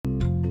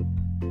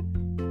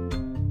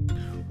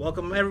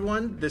Welcome,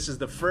 everyone. This is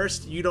the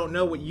first You Don't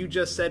Know What You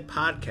Just Said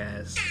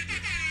podcast.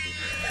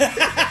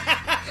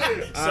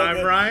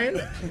 I'm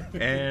Ryan,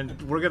 and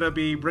we're going to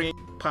be bringing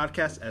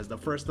podcast as the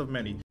first of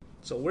many.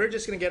 So we're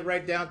just going to get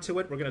right down to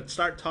it. We're going to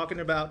start talking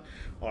about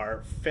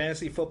our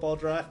fantasy football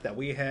draft that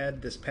we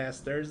had this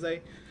past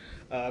Thursday.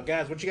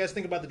 Guys, what do you guys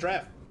think about the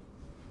draft?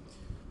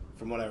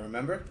 From what I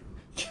remember,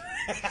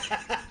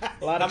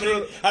 A lot of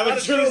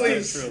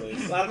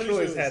Trulies. A lot of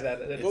Trulies had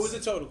that. What was the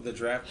total? the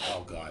draft.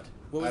 Oh God,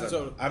 What was the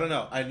total? I don't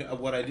know.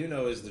 What I do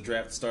know is the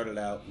draft started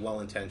out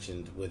well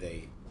intentioned with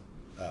a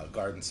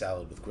garden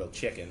salad with grilled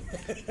chicken,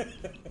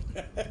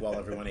 while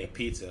everyone ate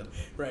pizza.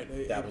 Right.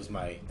 That was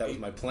my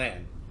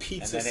plan.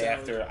 Pizza and then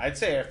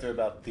salad. after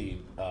about the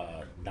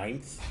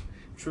ninth,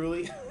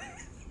 truly,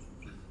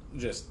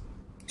 just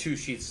 2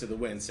 sheets to the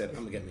wind said, "I'm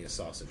gonna get me a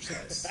sausage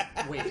slice."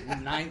 Wait,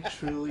 9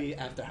 truly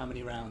after how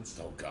many rounds?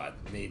 Oh God,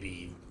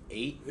 maybe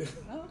 8.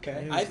 Oh,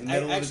 okay. I-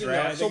 middle of the actually no.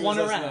 draft. I think So it was one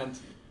less around. than that.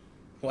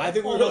 Well, I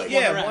think we were almost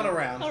like, one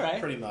around. All right.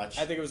 Pretty much.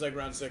 I think it was like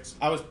round 6.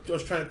 I was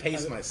trying to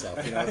pace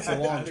myself. You know, it's a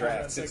long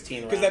draft, 16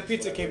 rounds. Because that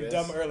pizza whatever came it is.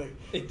 dumb early.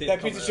 It did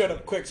That come pizza early. showed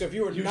up quick. So if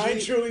you were Usually- 9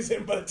 Trulies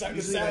in by the time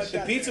the salad The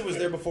got pizza there. was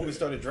there before we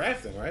started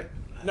drafting, right?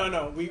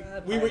 No. We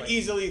probably were like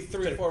easily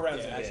 3 or 4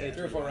 rounds. yeah, in. I'd say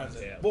 3 or 4 rounds.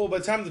 in. Yeah. Well, by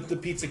the time the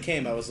pizza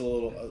came, I was a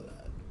little.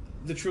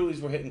 The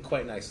Trulies were hitting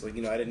quite nicely.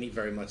 You know, I didn't eat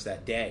very much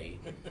that day,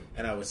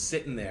 and I was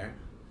sitting there,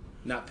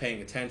 not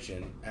paying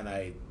attention, and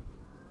I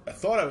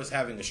thought I was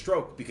having a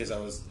stroke because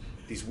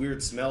these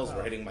weird smells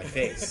were hitting my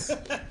face,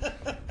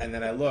 and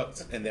then I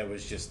looked, and there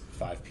was just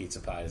 5 pizza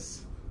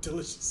pies.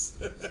 Delicious.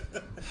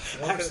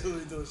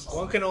 Absolutely delicious.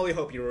 One can only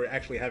hope you were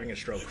actually having a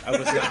stroke. I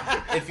was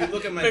not. If you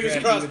look at my Fingers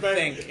draft, crossed, you would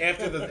baby. think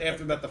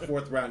after about the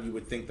 4th round, you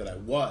would think that I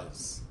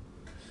was.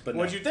 But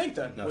What'd no. you think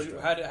then? No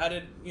stroke. How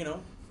did you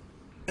know?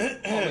 Oh,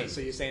 wait,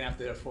 so you're saying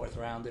after the 4th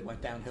round it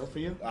went downhill for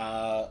you?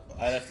 I'd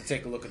have to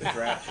take a look at the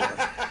draft.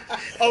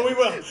 Oh, we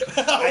will.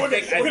 We're going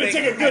to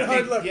take a good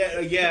hard look.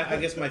 Yeah. I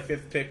guess my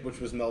 5th pick, which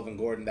was Melvin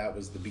Gordon, that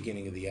was the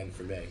beginning of the end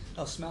for me.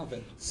 Oh,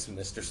 Smelvin. It's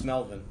Mr.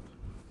 Smelvin,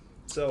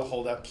 the So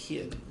holdout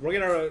kid. we're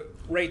gonna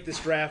rate this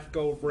draft,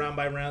 go round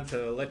by round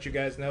to let you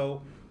guys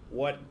know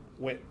what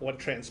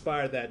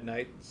transpired that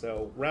night.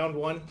 So round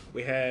 1,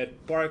 we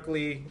had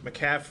Barkley,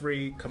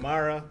 McCaffrey,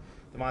 Kamara,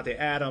 Devontae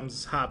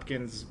Adams,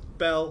 Hopkins,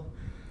 Bell,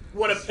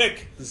 What a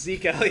pick.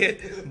 Zeke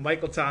Elliott,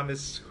 Michael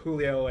Thomas,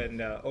 Julio,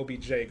 and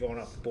OBJ going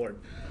off the board.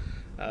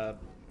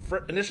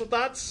 For initial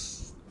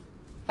thoughts?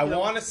 I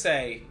want to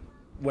say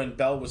when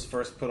Bell was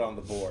first put on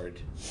the board,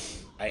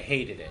 I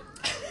hated it.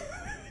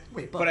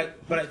 Wait, But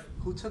I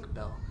who took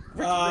Bell?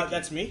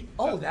 That's me.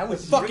 Oh, that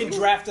was Fucking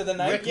draft of the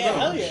night. Rick Yeah,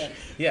 hell Rose.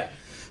 yeah.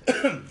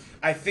 Yeah.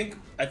 I think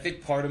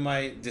part of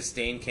my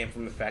disdain came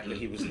from the fact that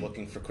he was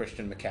looking for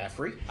Christian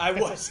McCaffrey. I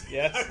was.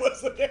 Yes. I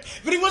was looking.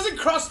 But he wasn't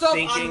crossed off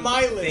on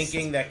my list.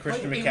 Thinking that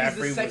Christian Wait, he was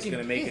the McCaffrey was second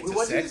going to make pick. it to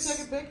Was he the 6.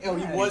 second pick? Oh,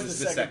 he Yeah, was he the was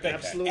the second second pick. pick.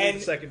 Absolutely And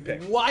the second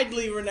pick.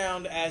 widely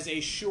renowned as a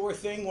sure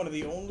thing, one of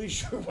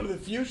the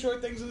few sure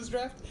things in this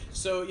draft.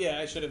 So yeah,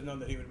 I should have known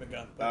that he would have been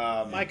gone.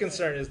 But My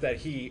concern is that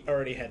he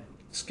already had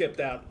skipped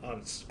out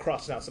on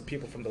crossing out some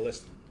people from the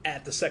list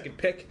at the second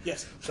pick.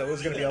 Yes. So it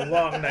was going to be a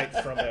long night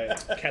from a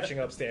catching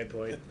up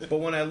standpoint. But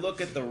when I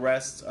look at the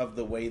rest of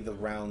the way the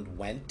round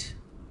went,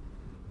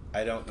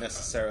 I don't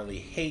necessarily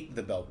hate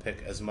the Bell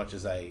pick as much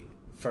as I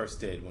first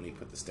did when he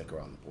put the sticker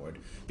on the board.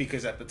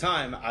 Because at the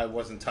time, I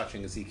wasn't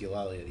touching Ezekiel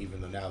Elliott,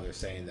 even though now they're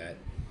saying that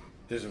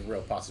there's a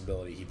real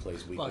possibility he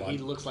plays week Well, 1. he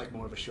looks like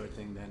more of a sure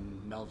thing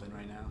than Melvin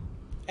right now.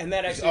 and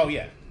that actually, Oh,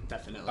 yeah.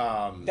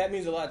 Definitely. that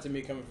means a lot to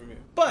me coming from you.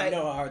 But- I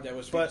know how hard that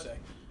was for you to But say.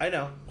 I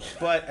know.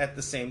 But at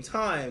the same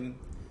time,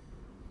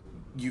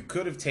 you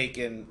could have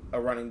taken a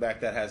running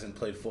back that hasn't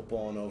played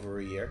football in over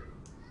a year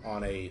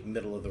on a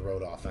middle of the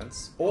road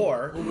offense,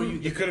 or Who were you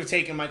you could have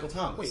taken Michael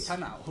Thomas. Wait,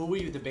 time out. Who were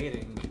you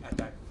debating at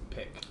that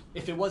pick?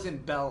 If it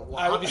wasn't Bell, well,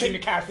 I- obviously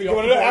McCaffrey. You off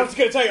wanna the know? I board. was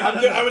going to tell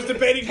you. I was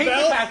debating Take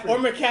Bell McCaffrey. or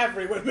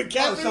McCaffrey. When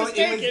McCaffrey so was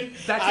it was- taken,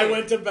 that's I it.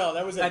 went to Bell.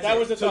 That was it. That's That it.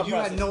 was the so thought you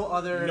process. had no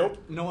other, Nope.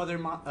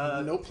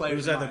 no players. It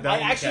was in either mind. Bell- I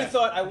actually McCaffrey.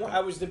 thought I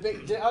was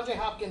debating. LJ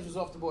Hopkins was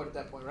off the board at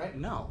that point, right?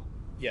 No.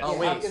 Yes. Oh, Yeah,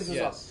 wait. Hopkins was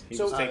yes. off. He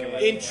So was taken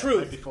right in away.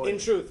 truth, Right before in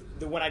you. truth,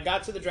 when I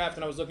got to the draft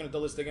and I was looking at the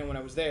list again when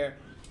I was there,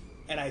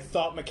 and I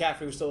thought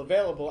McCaffrey was still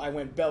available, I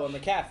went Bell or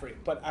McCaffrey.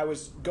 But I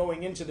was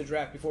going into the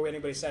draft before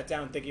anybody sat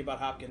down thinking about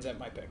Hopkins at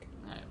my pick.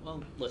 All right.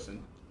 Well,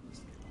 listen.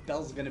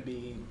 Bell's gonna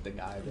be the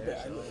guy there.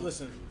 Yeah, So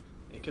listen,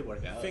 it could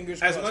work out.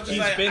 fingers As crossed. much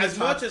as He's been as a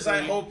much top as I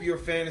 3. hope your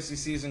fantasy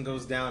season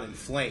goes down in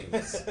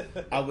flames,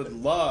 I would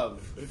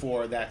love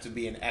for that to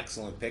be an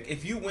excellent pick.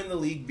 If you win the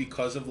league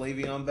because of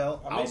Le'Veon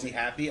Bell, I'll be Amazing.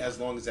 happy as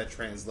long as that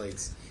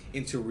translates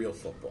into real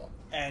football.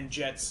 And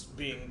Jets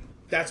being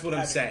That's what I'm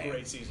having a saying.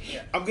 great season.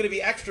 Yeah. I'm going to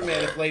be extra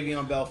mad if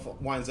Le'Veon Bell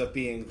winds up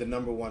being the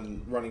number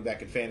 1 running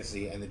back in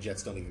fantasy and the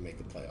Jets don't even make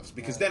the playoffs.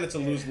 Because then it's a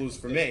lose-lose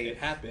for me. it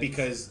happens.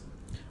 Because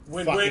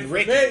fucking for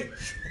Ricky me.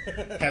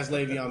 has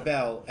Le'Veon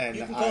Bell, and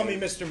You can call me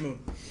Mr. Moon.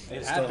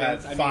 It still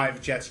happens. have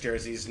 5 Jets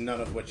jerseys,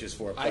 none of which is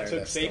for a I player took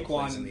that still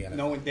plays in the Saquon NFL.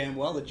 knowing damn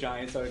well the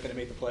Giants are going to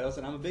make the playoffs,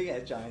 and I'm a big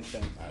ass Giants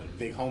fan.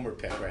 Big homer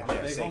pick right I'm a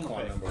there. big Homer Saquon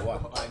pick. number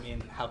 1. I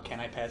mean, how can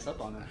I pass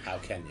up on that? How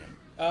can you?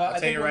 I I'll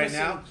tell think you we're right missing-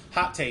 now,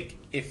 hot take,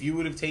 if you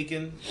would have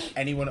taken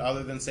anyone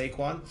other than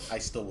Saquon, I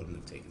still wouldn't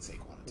have taken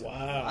Saquon. Wow.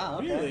 Wow,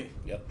 okay. Really?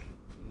 Yep.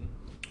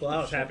 Well, I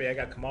was happy I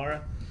got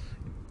Kamara.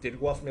 Did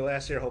well for me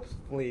last year.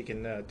 Hopefully he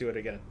can do it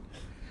again.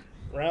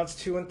 Rounds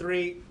 2 and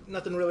 3,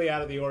 nothing really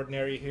out of the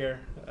ordinary here.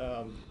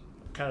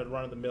 Kind of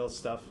run-of-the-mill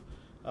stuff.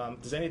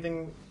 Does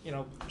anything,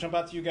 jump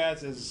out to you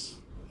guys as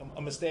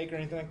a mistake or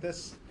anything like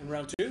this? In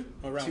round 2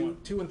 or round 1?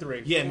 2 and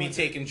 3. Yeah, me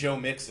taking Joe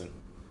Mixon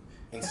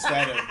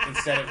instead of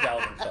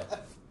Dalvin Cook.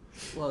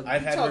 Well,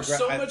 I've You had talk regret.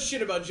 so much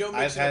shit about Joe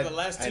Mixon over the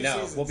last 2 I know.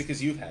 seasons. Well,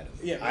 because you've had him.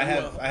 Yeah, I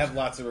have. well. I have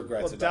lots of Well,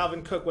 regrets about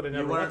Dalvin Cook would have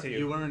never went to you.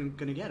 You weren't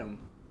going to get him.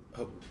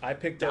 Oh, I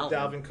picked up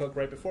Dalvin. Dalvin Cook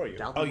right before you.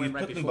 Dalvin oh, you went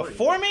right took him before you.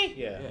 before me?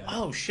 Yeah. Yeah.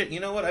 Oh shit! You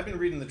know what? I've been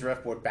reading the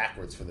draft board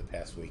backwards for the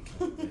past week.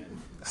 How many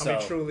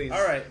Trulies?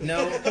 All right,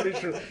 no, How many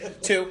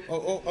Trulies? 2.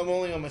 I'm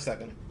only on my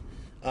second.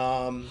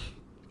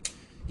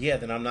 Yeah,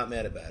 then I'm not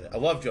mad about it. I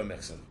love Joe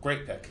Mixon.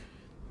 Great pick.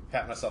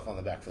 Pat myself on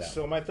the back for that.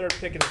 So my third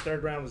pick in the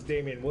third round was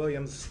Damian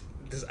Williams.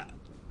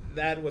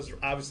 That was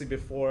obviously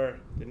before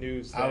the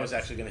news. I that- was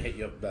actually going to hit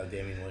you up about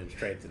Damian Williams'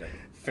 trade today.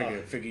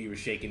 Figure you were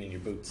shaking in your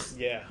boots.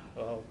 Yeah,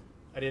 well,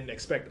 I didn't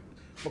expect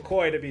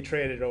McCoy to be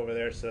traded over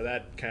there, so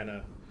that kind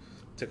of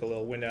took a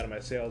little wind out of my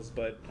sails.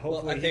 But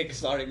hopefully, Well, I think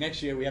starting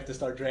next year, we have to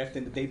start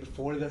drafting the day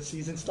before the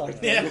season starts.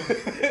 Yeah.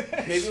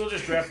 Maybe we'll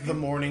just draft the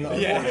morning of.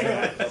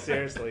 yeah,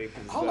 seriously.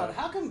 'cause, Hold on,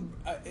 how come?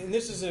 And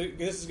this is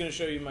going to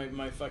show you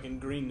my fucking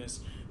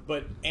greenness.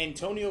 But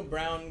Antonio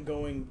Brown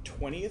going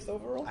 20th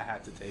overall? I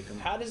had to take him.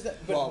 How does that?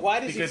 But Well, why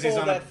does he Because fall he's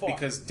on that far?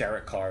 because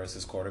Derek Carr is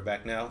his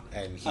quarterback now,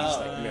 and he's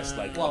missed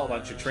a well,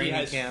 bunch of he training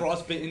has camp,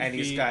 frostbitten and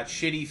he's feet. got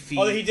shitty feet.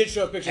 Oh, he did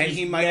show a picture. and of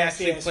he his might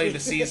nasty actually ass play feet. the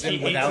season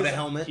He without hates a his-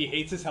 helmet. He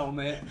hates his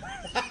helmet.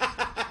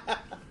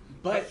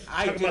 But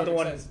I Talking about the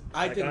one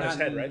I like, did on not. his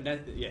head,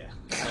 right? Yeah.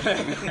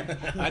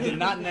 I did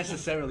not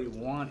necessarily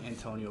want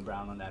Antonio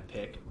Brown on that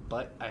pick,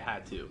 but I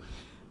had to.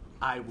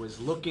 I was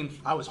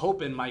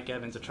hoping Mike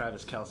Evans or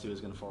Travis Kelce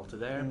was going to fall to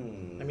there.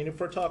 I mean, if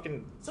we're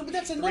talking So, but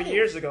that's 3 another.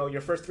 years ago, your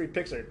first 3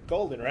 picks are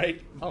golden,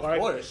 right? Of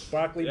course.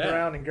 Broccoli, Yeah.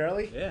 Brown, and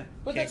Gurley. Yeah.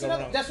 But Can't that's go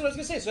another. wrong. That's what I was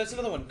gonna say. So that's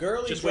another one.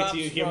 Gurley Just wait drops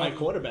till you hear from, my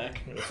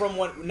quarterback. from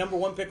number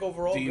 1 pick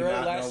overall. Do you Gurley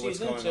not know last what's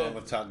season going to on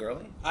with Todd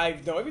Gurley? I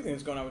know everything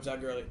that's going on with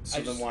Todd Gurley. So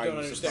I then just why don't are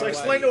you understand. So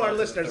surprised? why explain he to our falls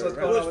listeners the what's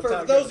third going round. on with For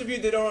Todd those Gurley. of you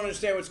that don't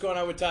understand what's going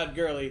on with Todd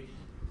Gurley,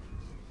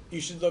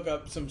 you should look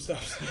up some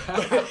stuff.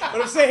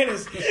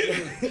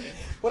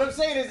 What I'm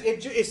saying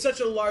is, it's such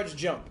a large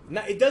jump.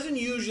 Now, it doesn't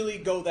usually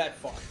go that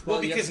far. Well,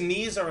 Well, because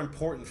knees are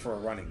important for a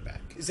running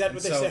back. Is that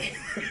what they So- say?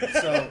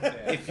 So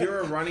if you're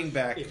a running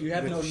back If you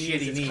have with no knees,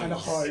 shitty it's knees, kinda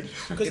hard.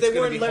 Because it's they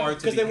gonna weren't be hard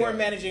to because they be weren't good.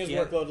 managing his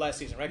Yeah. workload last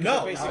season, right? 'Cause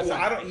No, they basically-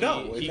 I don't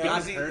know. He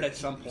got hurt at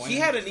some point. He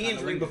had an It's kinda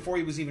injury lingered. before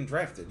he was even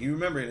drafted. You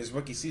remember in his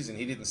rookie season,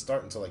 he didn't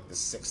start until like the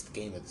 6th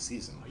game of the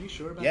season. Are you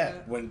sure about Yeah,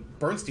 that? when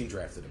Bernstein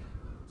drafted him.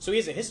 So he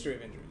has a history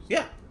of injuries.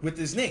 Yeah, with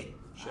his knee.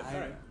 Shit. All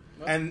right.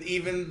 And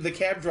even the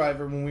cab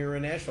driver when we were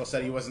in Nashville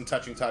said he wasn't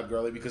touching Todd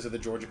Gurley because of the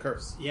Georgia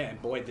curse. Yeah, and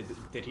boy, did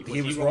he.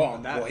 He was on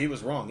wrong. that? Well, he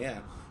was wrong. Yeah,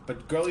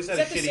 but Gurley's Is had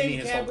a that the shitty knee same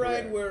his whole cab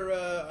ride career. where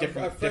our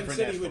Different friend said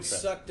he Nashville would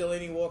trip. suck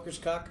Delaney Walker's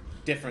cock?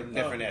 Different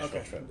Oh, Nashville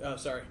okay. trip. Oh,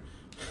 sorry.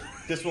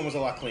 This one was a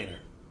lot cleaner.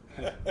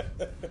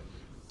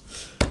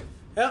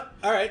 Yeah.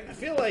 All right. I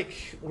feel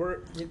like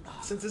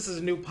since this is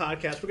a new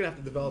podcast, we're gonna have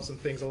to develop some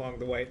things along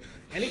the way.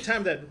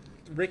 Anytime that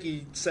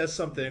Ricky says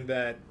something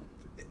that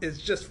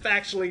is just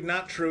factually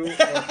not true,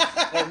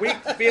 or we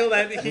feel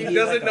that he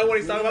doesn't know what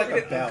he's talking about,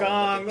 we get a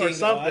gong or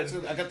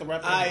something. I got the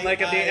reference.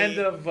 Like at the end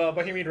of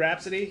Bohemian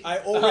Rhapsody. I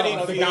already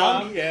the feel.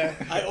 gong, yeah.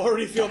 I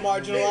already feel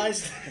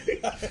marginalized.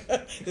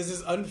 This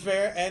is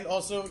unfair, and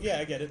also, yeah,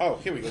 I get it. Oh,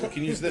 here we go. We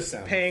can use this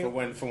sound Paying-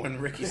 for when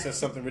Ricky says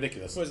something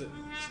ridiculous. What is it?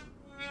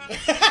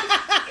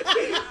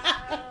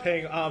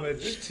 Paying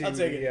homage to I'll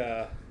take it.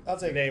 the I'll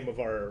take it. name of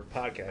our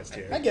podcast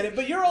here. I get it,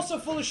 but you're also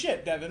full of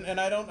shit, Devin, and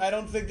I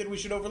don't think that we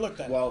should overlook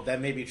that. Well, that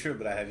may be true,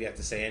 but I have yet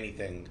to say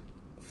anything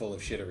full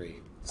of shittery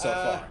so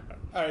far.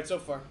 All right, so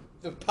far.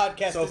 The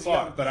podcast So is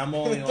far, young. but I'm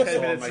only also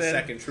on minutes my in.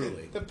 second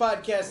truly. The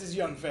podcast is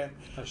young, fam.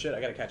 Oh shit! I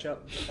gotta catch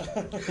up.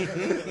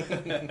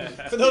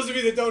 For those of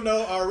you that don't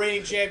know, our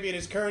reigning champion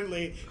is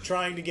currently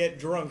trying to get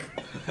drunk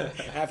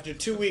after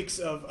 2 weeks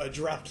of a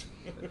drought.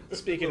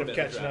 Speaking of Little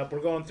bit of catching that. up,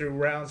 we're going through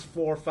rounds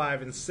 4,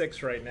 5, and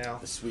 6 right now.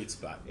 The sweet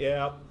spot.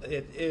 Yeah,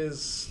 it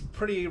is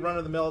pretty run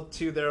of the mill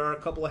too. There are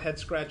a couple of head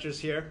scratchers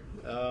here.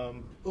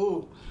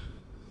 Ooh,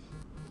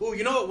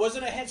 you know what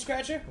wasn't a head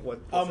scratcher? What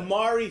was that?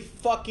 Amari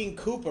fucking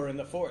Cooper in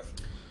the 4th.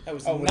 That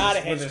was Oh, not a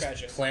with head his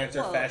scratcher. plantar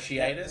Well,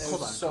 fasciitis.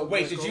 hold on. So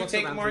Wait, Go did you look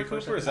take around Amari 3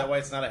 Cooper? first. Is that why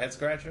it's not a head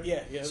scratcher?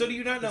 Yeah. So do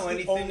you not know It's the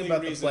anything only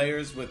about the reason.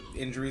 players with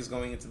injuries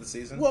going into the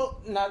season? Well,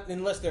 not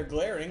unless they're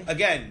glaring.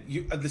 Again,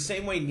 the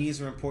same way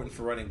knees are important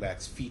for running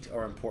backs, feet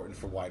are important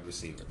for wide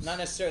receivers. Not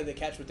necessarily they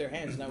catch with their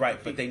hands. Not Right,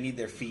 with but their they need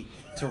their feet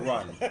to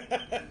run.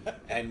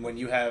 And when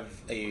you have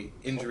a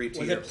injury to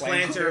Was your it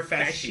plantar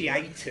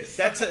fasciitis?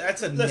 that's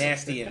a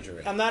nasty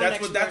injury. I'm not an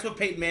That's expert, what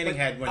Peyton Manning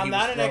had when I'm he was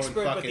not an throwing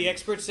expert, but fucking the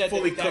expert said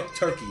fully that, cooked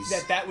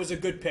turkeys. that was a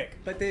good pick.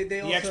 But they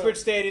The also expert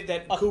stated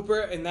that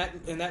Cooper in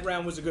that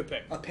round was a good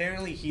pick.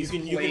 apparently he's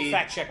You can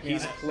fact check me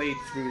He's on that. played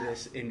through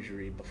this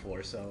injury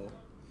before, so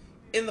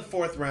In the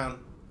 4th round,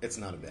 it's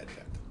not a bad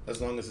pick as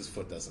long as his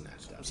foot doesn't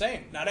act I'm out.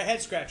 saying, not a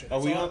head scratcher.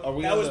 Are we That's all.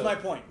 on, That was my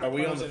point. Are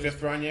we My on point the was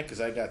 5th round yet?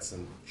 Because I got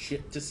some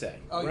shit to say.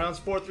 Oh, Rounds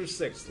 4 through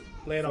 6.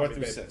 Lay it on 4 me,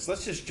 through babe. 6.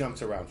 Let's just jump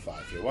to round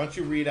 5 here. Why don't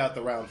you read out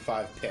the round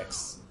 5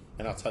 picks,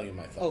 and I'll tell you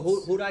my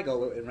thoughts. who'd I go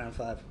with in round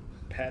 5?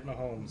 Pat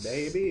Mahomes.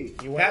 Baby.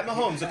 You Pat went-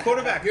 Mahomes, the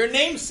quarterback. Your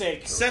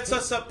namesake. Sets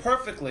us up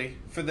perfectly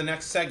for the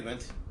next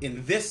segment.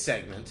 In this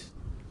segment,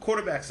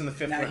 quarterbacks in the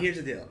 5th Now round. here's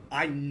the deal.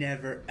 I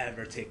never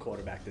ever take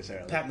quarterback this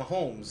early. Pat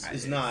Mahomes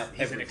is not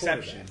He's every an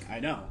exception. quarterback. I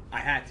know. I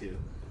had to.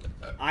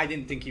 I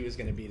didn't think he was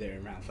going to be there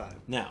in round 5.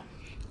 Now,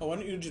 Oh, why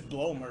don't you just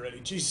blow him already?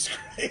 Jesus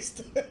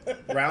Christ.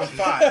 round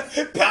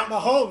 5. Pat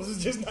Mahomes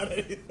is just not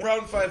anything.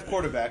 Round 5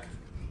 quarterback.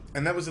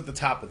 And that was at the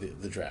top of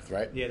the draft,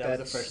 right? Yeah, that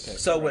was the first pick.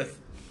 So with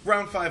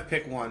round 5,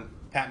 pick 1,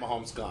 Pat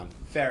Mahomes gone.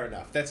 Fair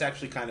enough. That's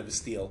actually kind of a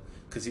steal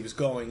because he was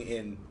going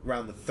in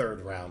around the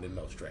 3rd round in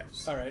most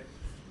drafts. All right.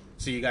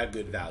 So you got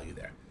good value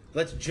there.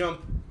 Let's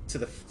jump to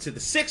the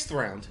 6th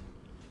round.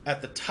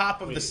 At the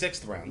top of the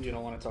 6th round. You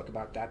don't want to talk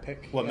about that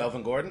pick? What,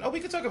 Melvin Gordon? Oh, we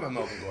could talk about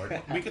Melvin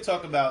Gordon. We could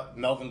talk about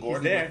Melvin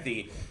Gordon there. with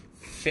the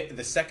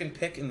 2nd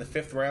pick in the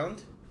 5th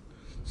round.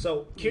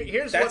 So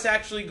here's That's what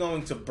actually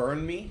going to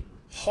burn me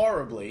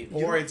horribly,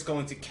 or it's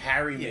going to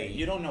carry Yeah, me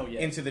you don't know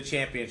yet. into the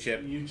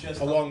championship, You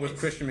just along don't- with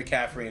Christian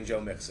McCaffrey and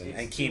Joe Mixon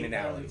and It's Keenan too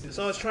early Allen. to-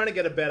 So I was trying to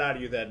get a bet out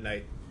of you that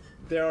night.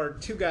 There are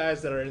 2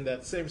 guys that are in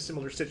that same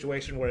similar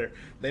situation where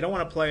they don't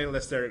want to play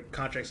unless their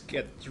contracts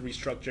get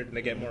restructured and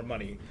they get more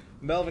money.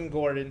 Melvin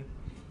Gordon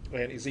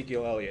and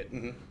Ezekiel Elliott.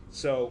 Mm-hmm.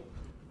 So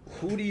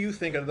who do you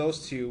think of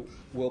those 2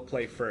 will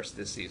play first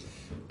this season?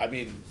 I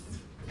mean,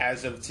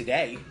 as of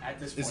today,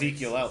 At this point,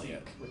 Ezekiel it's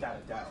Elliott. Zeke, without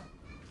a doubt.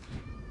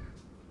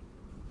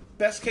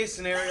 Best case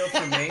scenario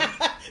for me.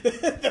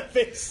 The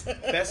face.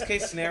 Best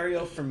case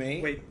scenario for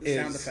me. Wait, is,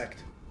 sound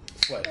effect.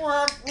 What?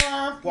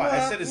 What?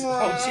 I said Jesus.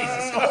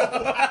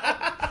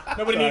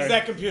 Nobody needs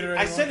that computer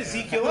I anymore. said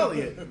Ezekiel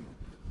Elliott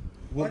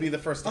will be the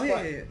first to Oh, yeah,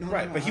 play. yeah, yeah. No,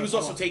 right, no, but he no, was no,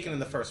 also no. taken in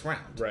the 1st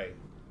round. Right.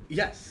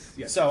 Yes.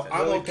 So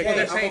I'm Well, okay.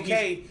 they're I'm saying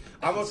okay.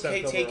 I'm Seventh okay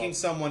overall. taking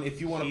someone. If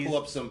you want to He's- pull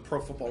up some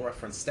Pro Football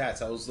Reference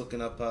stats, I was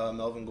looking up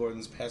Melvin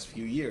Gordon's past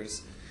few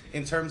years.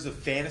 In terms of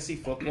fantasy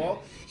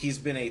football, he's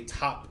been a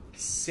top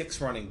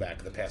 6 running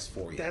back the past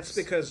 4 years. That's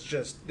because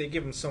just they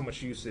give him so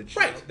much usage.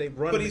 right. They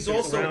run. but him he's in the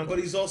also round. but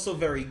he's also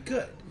very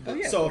good. Oh,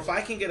 yeah, so of if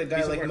I can get a guy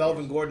He's a like workhorse.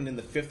 Melvin Gordon in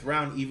the 5th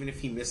round, even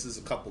if he misses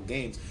a couple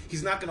games,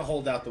 he's not going to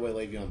hold out the way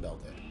Le'Veon Bell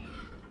did.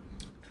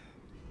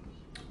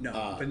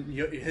 No, but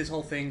his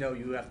whole thing, though,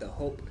 you have to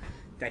hope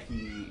that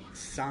he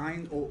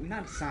signs, or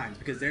not signs,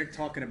 because they're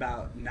talking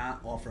about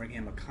not offering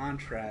him a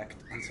contract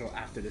until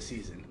after the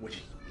season,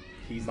 which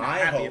he's not My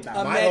happy hope, about.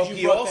 I'm my mad hope you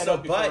he brought that also,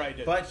 up before I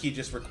did. but he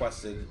just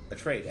requested a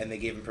trade, and they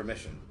gave him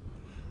permission.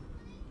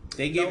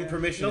 They gave him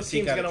permission No to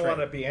seek team's out a gonna trade.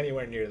 want to be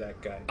anywhere near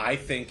that guy. I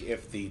think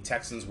if the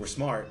Texans were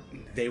smart,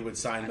 they would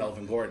sign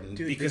Melvin Gordon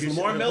Dude, because did you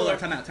Lamar see- Miller.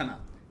 Time out.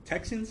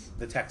 Texans?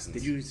 The Texans.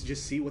 Did you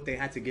just see what they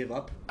had to give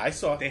up? I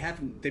saw. They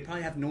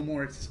probably have no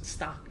more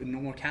stock, no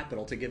more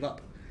capital to give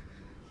up.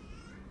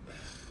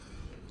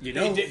 You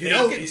know- did, you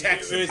know,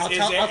 Texans. I'll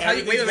tell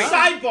you- wait, wait, wait.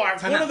 Sidebar: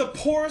 Time one out. of the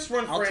poorest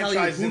run I'll tell you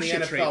franchises who in the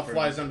should trade NFL for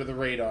flies him. under the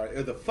radar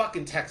are the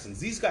fucking Texans.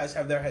 These guys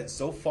have their heads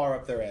so far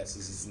up their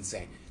asses, it's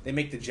insane. They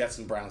make the Jets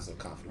and Browns look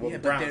confident. Well, Yeah,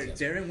 the but Browns, yes.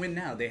 they're in win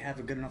now. They have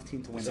a good enough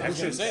team to win. I was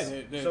going to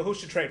say, So who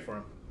should trade for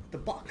him? The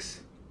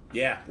Bucks,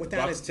 yeah,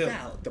 without Bucks a too.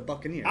 doubt, the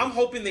Buccaneers. I'm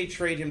hoping they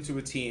trade him to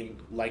a team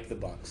like the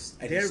Bucks.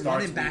 And he Their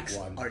starts running backs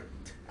week 1. are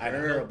I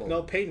don't know. terrible.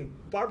 No Peyton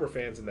Barber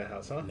fans in the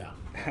house, huh? No.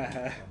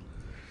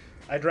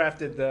 I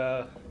drafted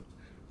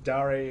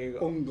Dari.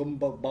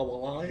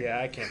 Ungumba Yeah,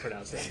 I can't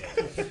pronounce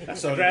that.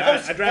 So I did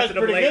I. drafted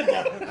him pretty late.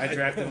 good, I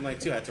drafted him like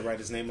 2. I had to write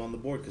his name on the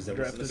board because there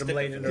wasn't a Drafted him sticker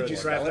late for in the the you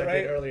board. draft spell it I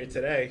did right? earlier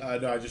today.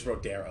 No, I just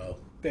wrote Dare-O.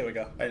 There we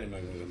go. I didn't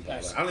even bother.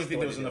 That's I don't even think the there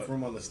way was to do enough it.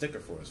 room on the sticker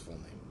for his full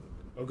name.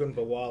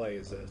 Ogunbowale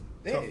is a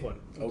tough one.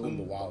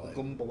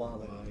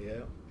 Ogunbowale. Yeah.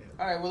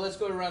 All right, well, let's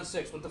go to round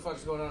 6. What the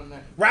fuck's going on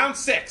there? Round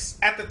 6.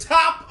 At the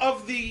top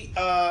of the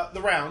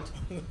round,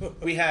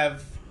 we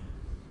have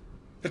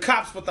the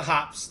cops with the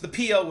hops, the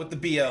PO with the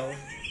BO.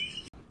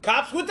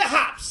 Cops with the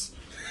hops.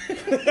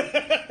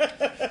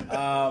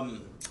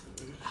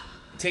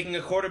 Taking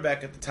a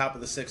quarterback at the top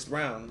of the 6th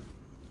round,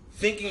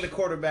 thinking the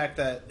quarterback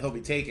that he'll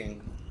be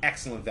taking,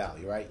 excellent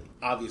value, right?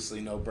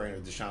 Obviously, no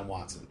brainer, Deshaun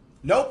Watson.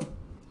 Nope.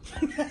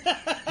 My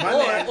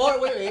man,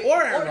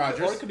 or Aaron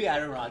Rodgers. Or it could be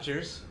Aaron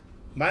Rodgers.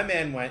 My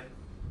man went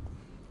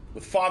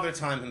with Father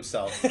Time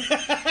himself,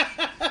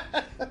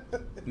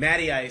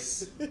 Matty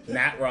Ice,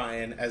 Matt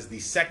Ryan, as the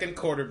 2nd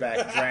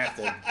quarterback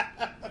drafted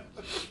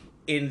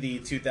in the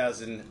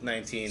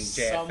 2019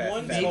 JFF.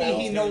 Someone Fat Maybe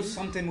told he Ball. knows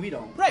something we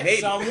don't. Right.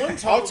 Maybe. Someone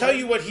told I'll tell him-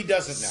 you what he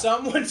doesn't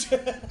know.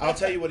 Someone. I'll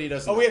tell you what he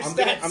doesn't Oh, know. we have I'm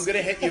gonna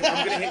stats. hit you.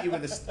 I'm gonna hit you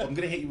with this. I'm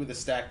gonna hit you with a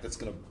stack that's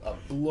gonna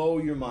blow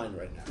your mind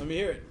right now. Let me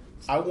hear it.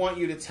 I want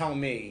you to tell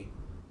me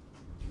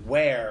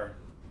where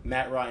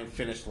Matt Ryan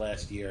finished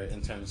last year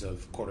in terms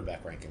of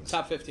quarterback rankings.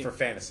 Top 15. for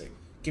fantasy.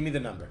 Give me the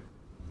number.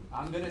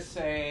 I'm gonna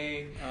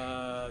say.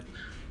 12.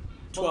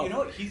 Well, you know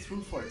what? He threw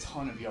for a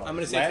ton of yards. I'm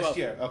gonna say Last 12.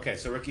 year. Okay,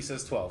 so Ricky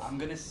says 12. I'm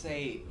gonna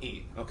say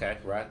 8. Okay,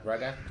 right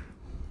guy.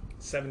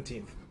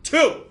 17th.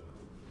 2.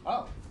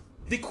 Oh.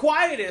 The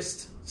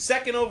quietest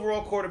second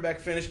overall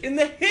quarterback finish in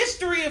the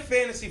history of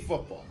fantasy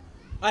football.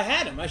 I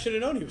had him. I should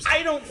have known he was.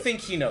 I don't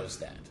think he knows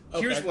that.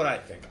 Here's Okay. what I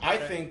think. I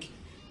Okay. think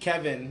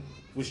Kevin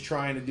was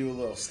trying to do a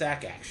little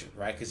stack action,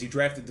 right? Because he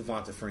drafted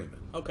Devonta Freeman.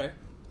 Okay.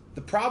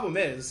 The problem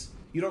is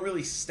you don't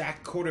really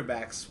stack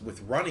quarterbacks with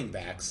running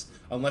backs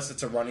unless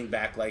it's a running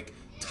back like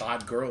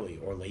Todd Gurley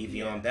or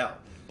Le'Veon Bell.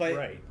 But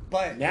Right.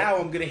 but Now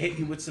I'm going to hit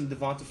you with some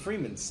Devonta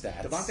Freeman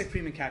stats. Devontae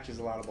Freeman catches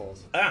a lot of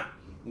balls. I'm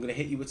going to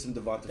hit you with some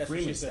Devonta That's what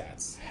Freeman she said.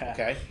 stats.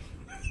 Okay.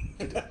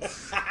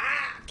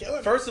 Kill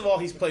him. First of all,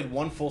 he's played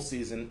one full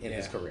season in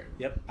his career.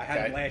 Yep, I had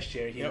him Okay. last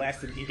year. He Yep.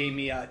 lasted. He gave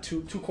me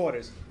two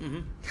quarters.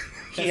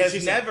 He has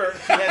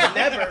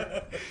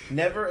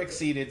never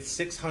exceeded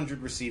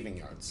 600 receiving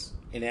yards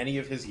in any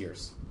of his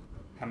years.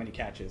 How many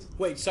catches?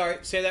 Wait, sorry.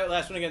 Say that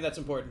last one again. That's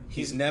important.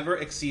 He's never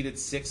exceeded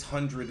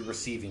 600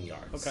 receiving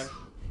yards. Okay.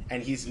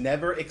 And he's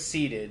never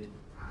exceeded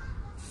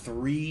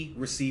 3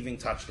 receiving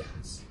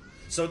touchdowns.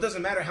 So it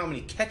doesn't matter how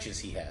many catches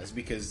he has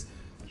because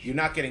you're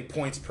not getting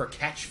points per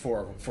catch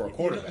for a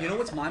quarterback. You know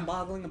what's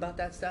mind-boggling about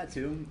that stat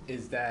too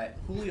is that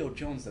Julio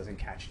Jones doesn't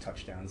catch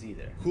touchdowns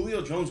either.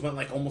 Julio Jones went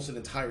like almost an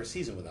entire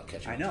season without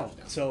catching I a know.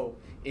 touchdown. So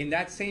in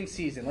that same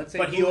season, let's say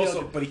But he Julio,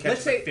 catches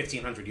let's say, like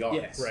 1,500 yards.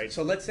 yes. Right.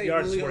 So let's say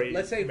Yards where Julio, he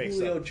let's say makes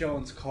Julio up.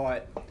 Jones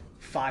caught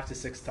 5 to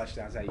 6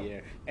 touchdowns that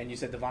year, and you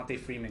said Devontae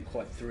Freeman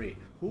caught 3.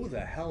 Who the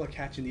hell are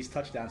catching these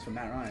touchdowns for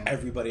Matt Ryan?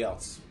 Everybody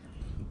else.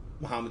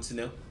 Mohamed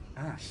Sanu,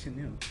 She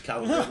knew.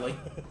 Calvin Ridley.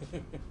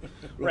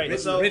 Right.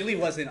 So Ridley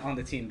wasn't on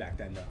the team back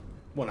then, though.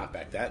 Well, not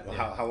back that.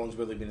 How long's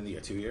Ridley been in the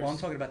year? 2 years? Well, I'm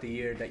talking about the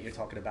year that you're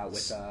talking about with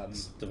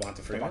Devonta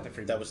Freeman. Devonta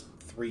Freeman. That was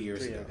 3 years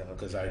 3 ago years ago,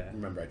 because I yeah.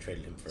 remember I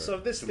traded him for So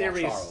if this Jamal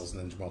theory is- Charles, and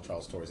then Jamal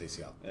Charles tore his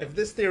ACL. if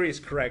this theory is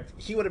correct,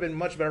 he would have been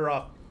much better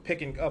off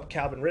picking up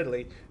Calvin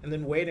Ridley and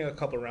then waiting a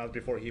couple rounds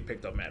before he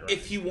picked up Matt Ryan.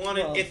 If he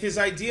wanted, Well- if his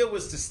idea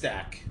was to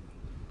stack,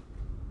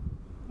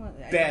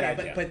 bad Yeah,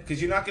 idea. but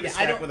Because you're not going to I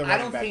stack don't. with a I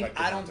running don't back think. like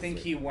I don't Devonta think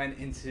Freeman. he went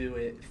into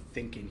it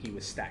thinking he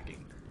was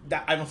stacking.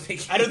 I don't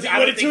think. I don't think he I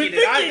went don't think into he it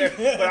did either.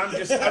 thinking.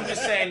 But I'm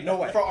just saying. No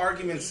way. For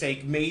argument's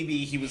sake,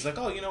 maybe he was like,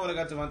 oh, you know what? I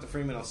got Devonta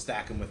Freeman. I'll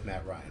stack him with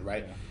Matt Ryan.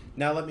 Right. Yeah.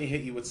 Now let me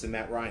hit you with some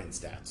Matt Ryan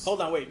stats.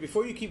 Hold on, wait.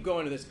 Before you keep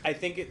going to this, I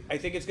think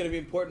it's going to be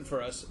important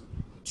for us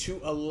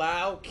to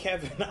allow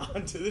Kevin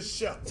onto the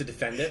show To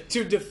defend it.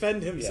 to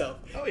defend himself.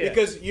 Oh, yeah.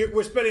 Because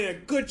we're spending a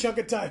good chunk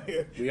of time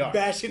here We are.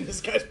 bashing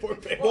this guy's poor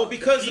pay. Well,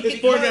 because His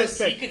poor guy's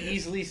He pay. could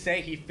easily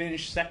say he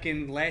finished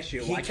second last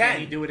year. He Why can. can't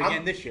he do it again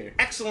I'm- this year?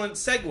 Excellent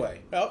segue.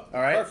 Oh,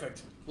 All right.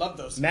 perfect. Love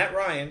those. Matt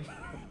Ryan,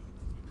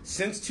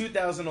 since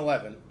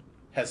 2011,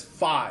 has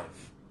five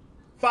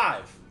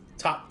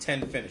top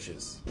 10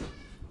 finishes.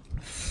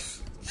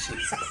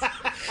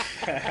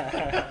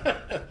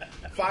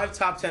 5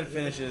 top 10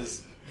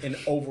 finishes in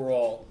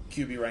overall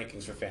QB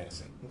rankings for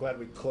fantasy. I'm glad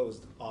we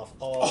closed off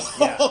all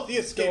Yeah. All the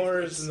escape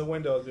doors routes. and the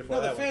windows before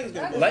No, the that one. fans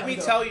gonna Let me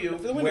tell you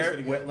The window's where,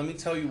 pretty where good. let me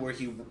tell you where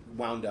he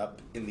wound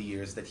up in the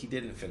years that he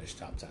didn't finish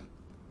top 10.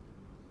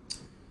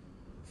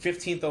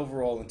 15th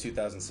overall in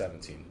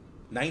 2017,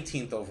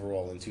 19th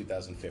overall in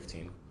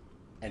 2015,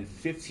 and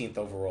 15th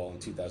overall in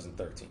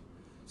 2013.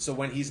 So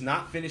when he's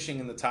not finishing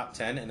in the top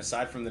 10, and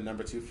aside from the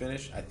number 2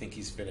 finish, I think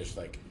he's finished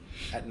like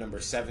at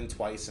number 7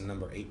 twice and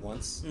number 8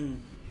 once.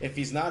 If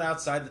he's not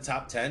outside the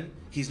top 10,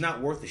 he's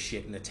not worth a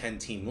shit in a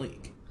 10-team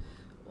league.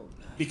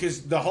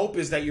 Because the hope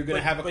is that you're going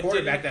to But- have a but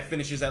quarterback didn't- that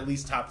finishes at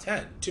least top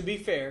 10. To be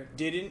fair,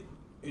 didn't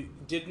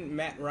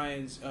Matt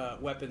Ryan's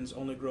weapons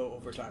only grow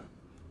over time?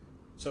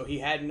 So he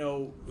had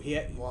Well,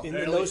 in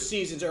early- those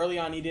seasons early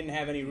on he didn't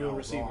have any real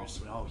receivers.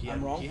 No,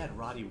 I'm wrong. He had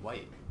Roddy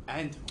White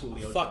and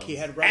Julio. Fuck, Jones. he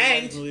had Ryan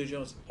And- and Julio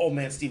Jones. Oh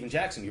man, Steven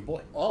Jackson, your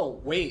boy. Oh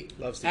wait,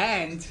 Love Steve.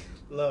 and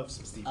Love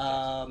some Steve.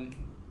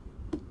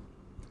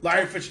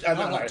 Larry Fitzgerald,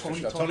 no, not Larry Tony-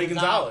 Fitzgerald, Tony Tony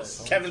Gonzalez,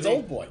 Gonzalez. Kevin's Tony.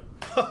 old boy.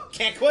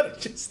 Can't quit it.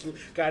 just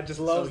God just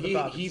so loves the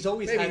Falcons. he's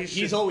always Maybe had he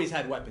he's should- always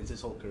had weapons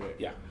his whole career.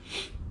 Yeah.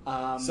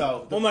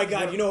 So Oh my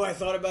god, you know who I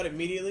thought about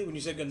immediately when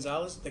you said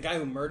Gonzalez? The guy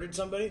who murdered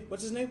somebody?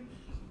 What's his name?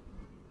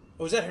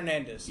 Or was that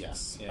Hernandez?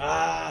 Yes.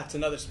 Ah, it's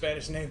another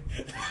Spanish name.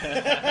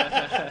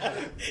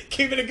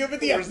 Keeping it good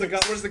with the Where's the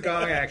accents. where's the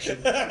gong action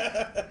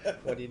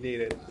when you need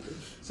it? I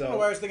don't know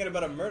why I So was thinking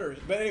about a murderer.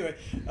 But anyway,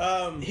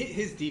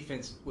 his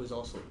defense was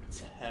also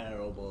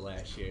terrible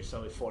last year,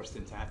 so it forced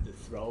him to have to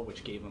throw,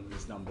 which gave him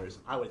his numbers.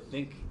 I would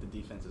think the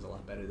defense is a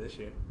lot better this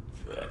year.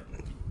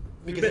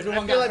 Because I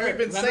everyone feel got like hurt. we've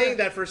been Remember? saying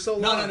that for so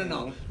long.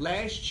 No.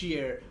 Last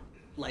year,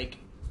 like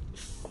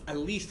at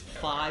least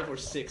 5 or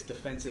 6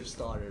 defensive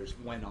starters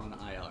went on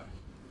IR.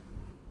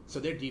 So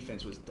their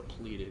defense was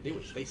depleted.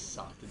 They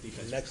sucked. The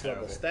defense was Next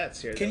level terrible.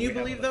 stats here. Can that you we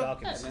have believe on the though?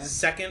 Falcons. Yeah, man.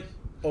 Second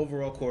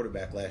overall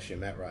quarterback last year,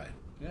 Matt Ryan.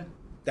 Yeah.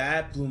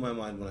 That blew my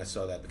mind when I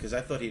saw that because I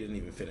thought he didn't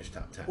even finish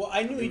top 10. Well,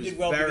 I knew he was did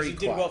well because very he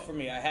did quiet. well for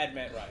me. I had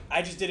Matt Ryan.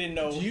 I just didn't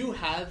know Do you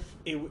have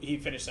he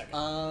finished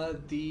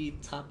second. the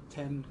top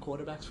 10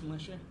 quarterbacks from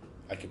last year?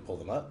 I could pull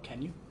them up.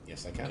 Can you?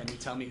 Yes, I can. Can you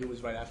tell me who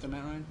was right after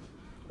Matt Ryan?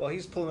 Well,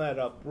 he's pulling that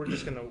up. We're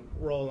just going to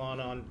roll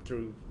on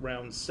through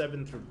rounds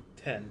 7 through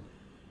 10.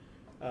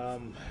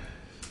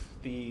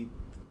 The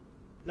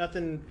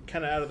nothing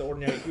kind of out of the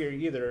ordinary here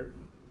either.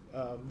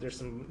 There's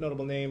some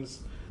notable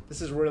names.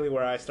 This is really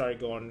where I started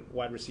going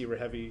wide receiver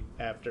heavy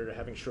after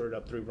having shored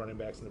up 3 running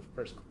backs in the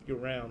first few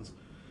rounds.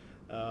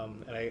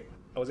 And I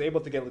was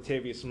able to get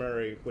Latavius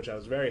Murray, which I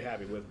was very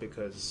happy with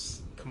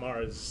because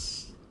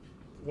Kamara's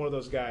one of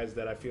those guys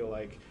that I feel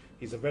like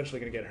he's eventually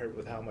going to get hurt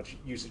with how much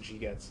usage he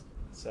gets.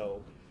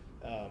 So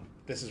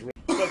this is really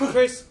But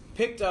Chris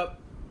picked up.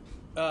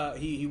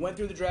 He went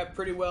through the draft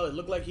pretty well. It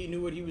looked like he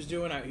knew what he was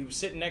doing. He was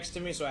sitting next to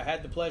me, so I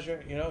had the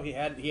pleasure. You know, he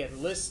had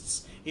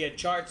lists, he had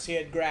charts, he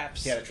had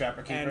graphs. He had a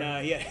trapper keeper.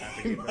 And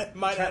he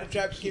might have had a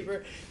trapper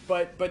keeper,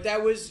 but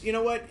that was, you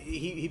know what,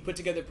 he put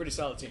together a pretty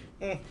solid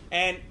team.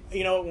 And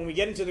you know, when we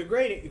get into the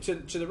grading to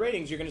the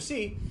ratings, you're going to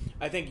see.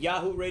 I think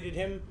Yahoo rated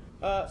him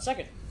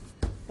second.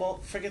 Well,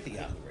 forget the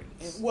Yahoo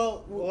ratings.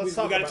 Well, let's we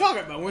talk got to about-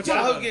 talk about it. We're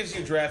talking Yahoo about gives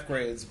you draft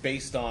grades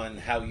based on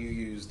how you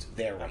used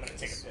their I'm going rankings. to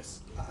take a piss.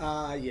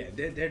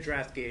 Yeah, their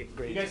draft You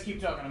grades guys keep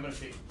talking. I'm going to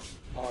see.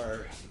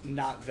 are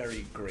not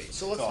very great.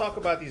 So let's talk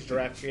about these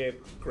draft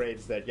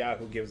grades that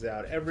Yahoo gives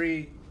out.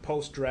 Every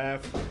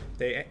post-draft,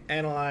 they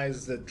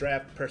analyze the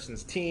draft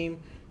person's team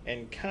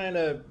and kind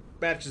of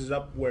matches it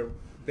up where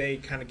they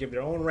kind of give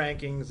their own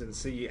rankings and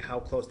see how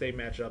close they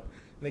match up.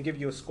 And they give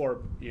you a score,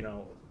 you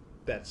know,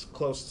 that's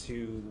close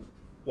to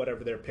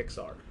whatever their picks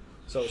are.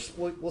 So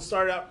we'll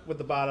start out with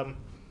the bottom.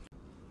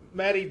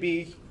 Matty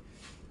B,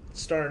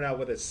 starting out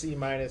with a C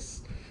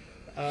minus.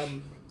 I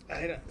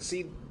don't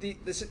see.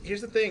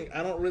 Here's the thing.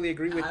 I don't really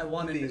agree with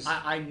these.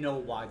 I know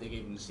why they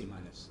gave him a C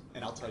minus,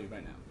 and I'll tell you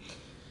right now.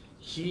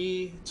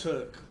 He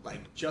took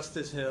like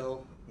Justice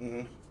Hill.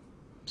 Mm-hmm.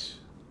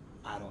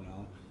 I don't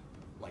know,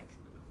 like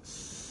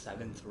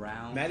 7th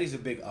round. Matty's a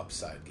big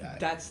upside guy.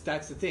 That's the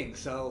thing.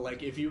 So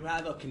like, if you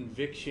have a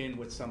conviction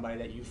with somebody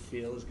that you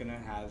feel is gonna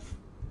have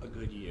a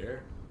good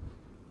year,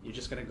 you're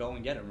just gonna go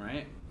and get him,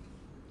 right?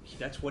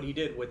 That's what he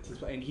did with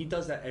his, and he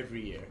does that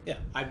every year. Yeah.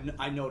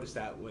 I noticed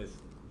that with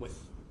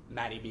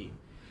Matty B.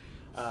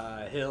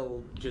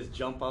 He'll just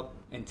jump up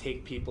and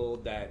take people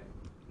that,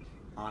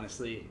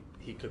 honestly,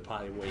 he could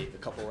probably wait a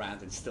couple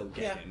rounds and still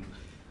get him.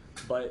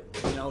 But,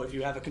 you know, if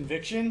you have a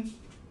conviction,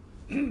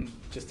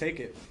 just take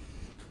it.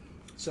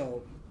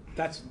 So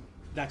that's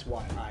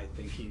why I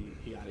think he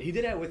got it. He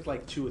did that with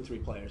like 2 or 3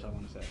 players, I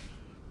want to say.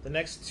 The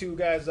next 2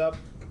 guys up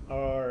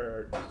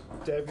are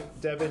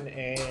Devin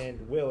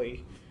and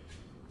Willie,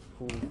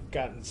 who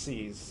gotten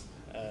C's.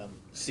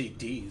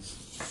 CDs.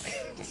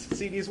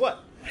 CD's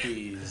what?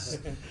 These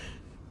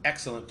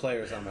excellent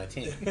players on my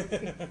team.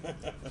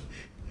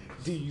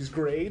 D's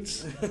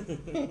grades.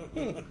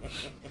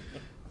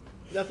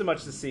 Nothing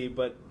much to see,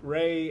 but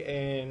Ray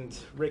and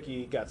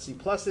Ricky got C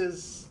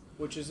pluses.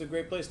 Which is a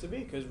great place to be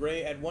because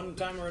Ray, at one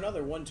time or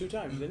another, won 2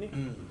 times, didn't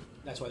he?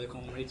 That's why they call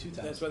him Ray 2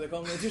 times. That's why they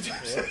call him Ray 2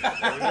 times.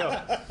 There you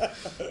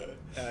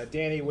go.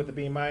 Danny with the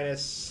B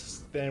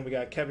minus. Then we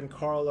got Kevin,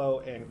 Carlo,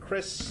 and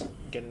Chris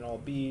getting all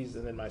B's,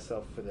 and then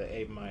myself for the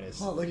A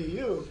minus. Oh, look at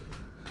you.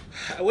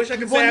 I wish I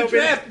could won say the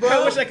draft, bro.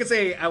 I wish I could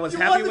say I was You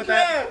happy won the with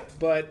that, draft.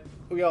 but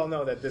we all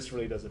know that this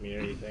really doesn't mean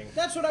anything.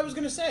 That's what I was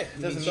going to say.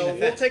 Doesn't So mean a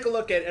we'll thing. take a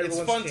look at It's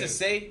everyone's fun team. to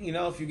say, you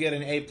know, if you get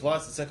an A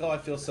plus, it's like, oh, I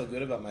feel so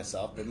good about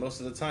myself. But most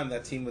of the time,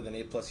 that team with an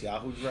A plus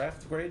Yahoo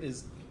draft grade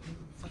is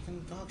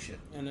fucking dog shit.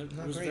 And it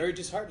Not was great. very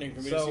disheartening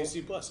for me So, to see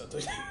a C+. I'll tell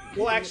you.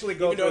 We'll actually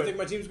go Even though I through think it.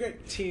 my team's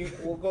great. Team.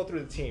 We'll go through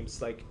the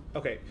teams. Like,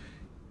 okay,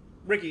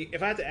 Ricky,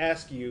 if I had to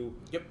ask you,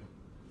 Yep.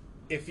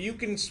 if you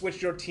can switch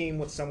your team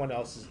with someone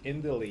else's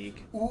in the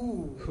league,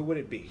 Ooh. who would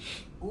it be?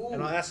 Ooh.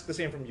 And I'll ask the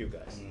same from you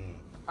guys.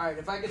 All right,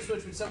 if I could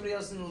switch with somebody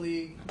else in the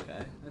league.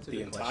 Okay, that's a The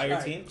good entire question. All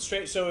right, team?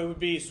 straight, so it would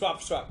be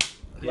swap for swap.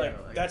 Yeah,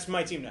 Like, like- that's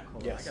my team now.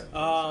 Yes.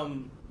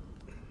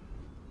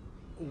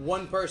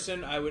 One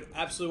person I would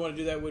absolutely want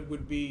to do that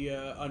would be,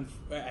 I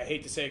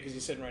hate to say it because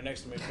he's sitting right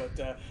next to me,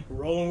 but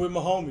rolling with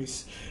my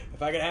homies.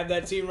 If I could have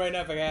that team right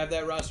now, if I could have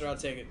that roster, I'll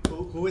take it.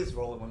 Who is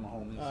rolling with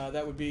Mahomes?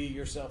 That would be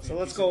yourself. So you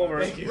let's piece go of over.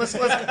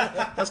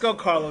 garbage. Let's go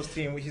Carlos'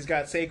 team. He's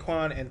got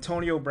Saquon,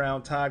 Antonio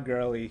Brown, Todd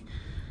Gurley,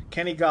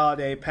 Kenny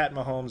Galladay, Pat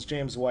Mahomes,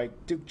 James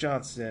White, Duke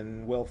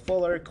Johnson, Will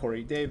Fuller,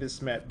 Corey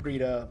Davis, Matt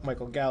Breida,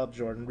 Michael Gallup,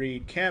 Jordan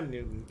Reed, Cam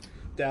Newton,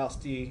 Dallas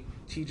D,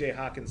 T.J.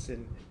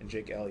 Hawkinson, and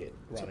Jake Elliott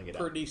running it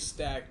up. Pretty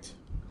stacked.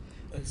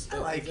 That's, I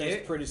like that's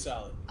it. pretty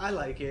solid. I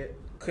like it.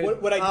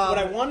 What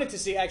I wanted to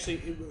see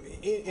actually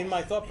in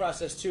my thought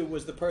process too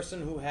was the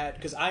person who had,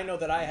 because I know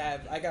that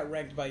I got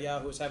ranked by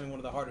Yahoo as having one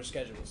of the harder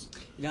schedules.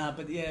 Nah,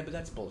 but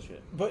that's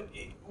bullshit. But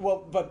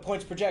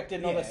points projected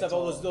and all Yeah, that stuff,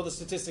 it's all the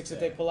statistics that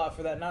they pull out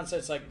for that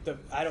nonsense. Like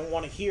I don't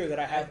want to hear that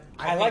I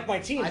think- like my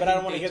team, but I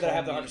don't want to hear that I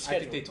have the told hardest me- I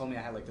schedule. think they told me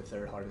I had like the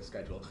third hardest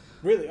schedule.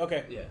 Really?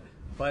 Okay. Yeah,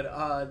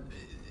 but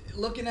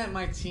looking at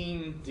my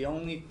team, the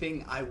only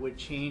thing I would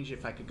change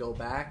if I could go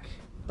back,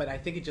 but I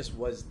think it just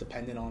was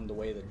dependent on the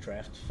way the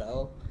draft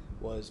fell,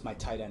 was my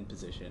tight end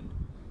position.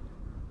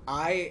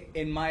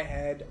 In my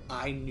head,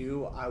 I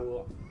knew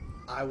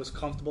I was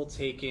comfortable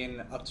taking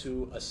up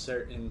to a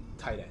certain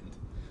tight end.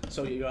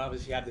 So you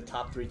obviously have the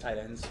top 3 tight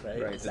ends,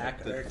 right? Right.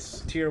 Zach the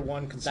Ertz, Tier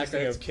 1 Zach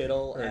consisting Ertz, of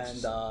Kittle,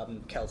 Ertz.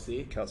 and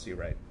Kelsey. Kelsey,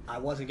 right. I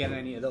wasn't getting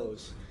any of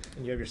those.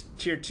 And you have your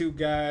Tier 2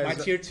 guys.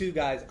 My tier 2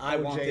 guys, I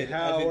O.J. wanted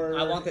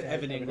Howard,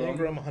 Evan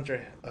Ingram.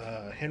 Hunter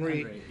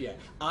Henry. Yeah,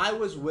 I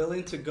was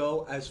willing to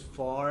go as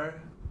far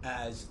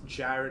as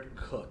Jared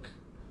Cook.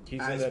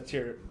 He's as, in that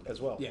tier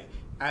as well. Yeah,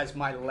 as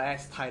my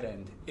last tight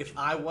end. If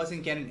I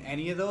wasn't getting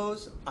any of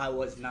those, I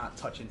was not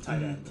touching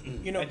tight end.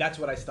 You know, and that's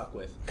what I stuck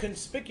with.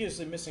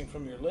 conspicuously missing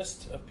from your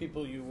list of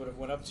people you would have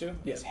went up to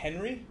is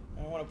Henry.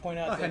 I want to point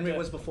out Oh, that Henry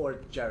was before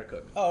Jared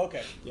Cook. Oh,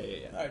 okay. Yeah.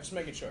 All right, just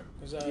making sure.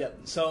 'Cause, Yep.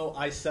 So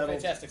I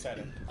settled. Fantastic tight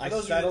end. For I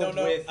those of you that settled don't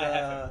know, with. I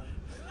have him.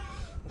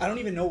 I don't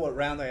even know what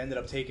round I ended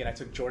up taking. I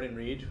took Jordan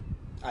Reed.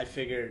 I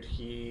figured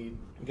he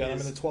You got him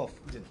in the 12th.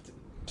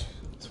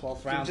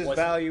 12th round. Just was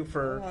value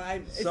for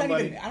it's somebody.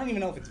 not even, I don't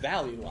even know if it's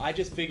value. I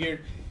just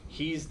figured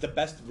he's the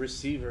best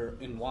receiver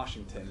in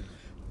Washington.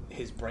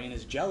 His brain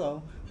is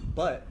jello,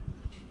 but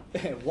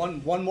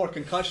one more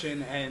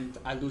concussion and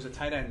I lose a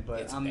tight end. But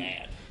It's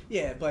bad.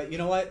 Yeah, but you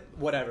know what?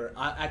 Whatever.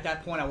 At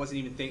that point, I wasn't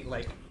even thinking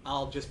like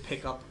I'll just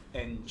pick up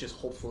and just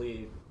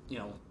hopefully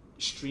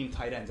stream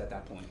tight ends at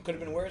that point. Could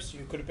have been worse.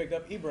 You could have picked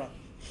up Ebron.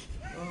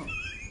 Oh.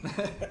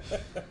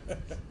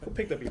 Who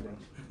picked up Ebron?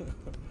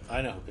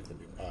 I know who picked up.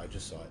 Oh, I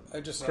just saw it.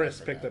 I just Chris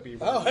picked up Ebron.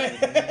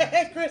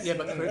 Oh, Chris. Yeah,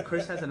 but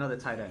Chris has another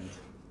tight end.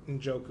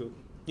 Njoku.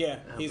 Yeah,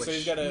 so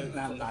he's got a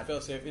not- fail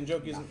safe.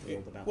 Njoku's not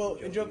thrilled about well,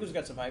 Njoku. Njoku's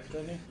got some hype,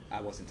 doesn't he?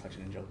 I wasn't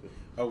touching Njoku.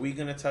 Are we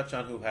gonna touch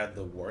on who had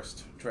the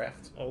worst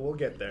draft? Oh, we'll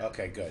get there.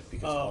 Okay, good.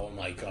 Because Oh. oh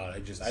my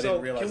god, I So,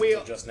 didn't realize can we-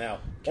 until just now.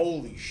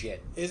 Holy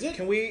shit! Is it?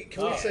 Can we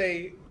Oh.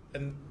 say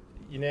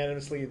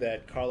unanimously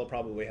that Carlo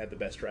probably had the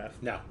best draft?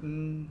 No,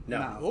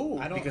 No, Ooh,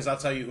 I don't. because I'll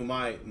tell you who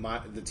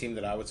the team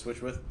that I would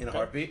switch with in a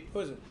heartbeat. Who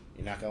is it?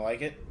 You're not gonna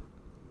like it,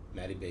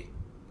 Matty B.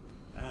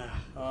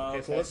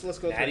 Okay, so let's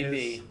go Matty through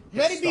B. his.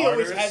 Matty His B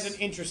always starters- has an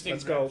interesting.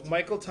 Let's draft. go.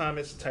 Michael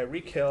Thomas,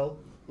 Tyreek Hill,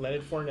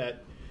 Leonard Fournette,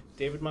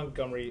 David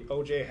Montgomery,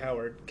 O.J.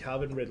 Howard,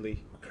 Calvin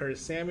Ridley,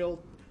 Curtis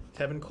Samuel,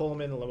 Tevin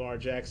Coleman, Lamar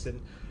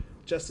Jackson,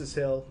 Justice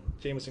Hill,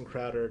 Jamison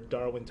Crowder,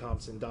 Darwin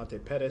Thompson, Dante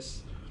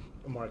Pettis,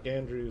 Mark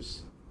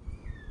Andrews,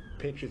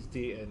 Patriots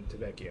D, and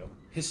Tavecchio.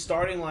 His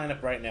starting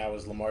lineup right now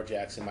is Lamar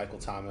Jackson, Michael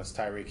Thomas,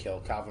 Tyreek Hill,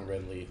 Calvin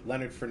Ridley,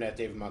 Leonard Fournette,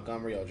 David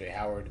Montgomery, O.J.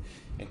 Howard,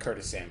 and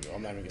Curtis Samuel.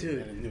 I'm not even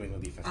going to New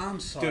England defense. I'm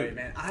sorry, Dude,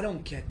 man. I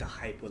don't get the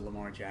hype with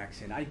Lamar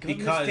Jackson. I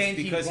because understand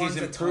because he he's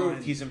runs improved. A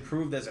ton. He's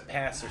improved as a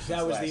passer since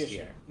That was last the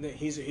issue. year.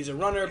 He's a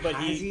runner, but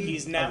Has he?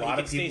 he's now. A lot he of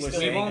can stay people are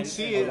still. saying. We won't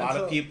see it A lot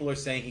until- of people are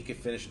saying he could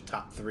finish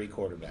top 3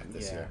 quarterback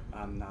this yeah, year.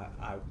 I'm not.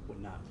 I would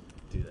not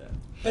do that.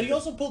 But he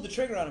also pulled the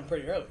trigger on him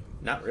pretty early.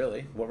 Not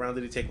really. What round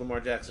did he take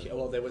Lamar Jackson? Yeah,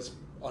 well, there was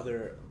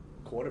other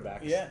quarterbacks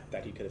Yeah.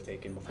 that he could have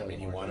taken before. I mean,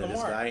 he Lamar. wanted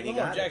this guy and he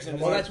Lamar got Jackson.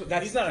 it. Well,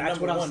 that's he's not a that's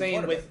number what I'm one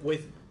saying quarterback.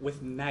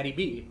 with Matty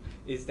B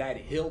is that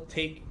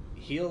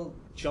he'll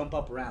jump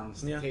up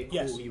rounds to Yeah. take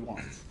Yes. who he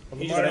wants.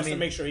 He just Lamar, wants to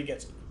make sure he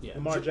gets it. Yeah.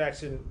 Lamar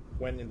Jackson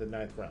went in the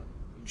 9th round.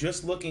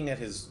 Just looking at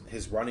his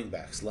running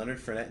backs, Leonard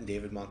Fournette and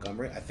David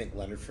Montgomery, I think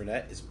Leonard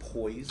Fournette is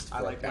poised for I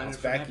like a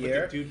bounce Leonard back Fournette,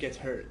 year. but the dude gets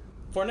hurt.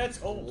 Fournette's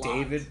old.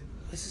 David,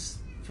 what's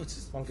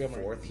his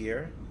Montgomery. 4th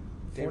year?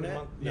 David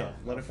Fournette? no,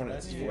 Leonard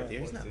Fournette's Fournette. 4th year.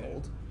 He's not Fourth year.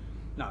 old.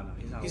 No,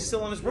 he's not. He's old.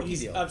 still on his rookie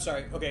He's, deal. I'm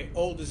sorry. Okay,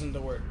 old isn't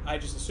the word. I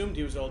just assumed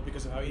he was old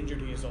because of how injured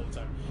he is all the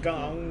time.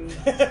 Gong.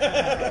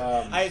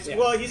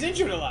 Well, he's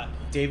injured a lot.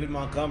 David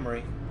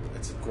Montgomery,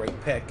 that's a great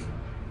pick.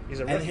 He's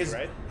a And rookie, his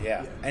right?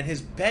 yeah, and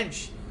his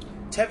bench,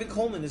 Tevin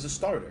Coleman is a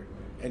starter,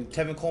 and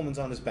Tevin Coleman's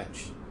on his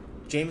bench.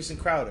 Jamison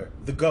Crowder,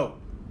 the GOAT,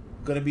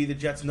 going to be the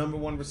Jets'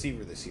 #1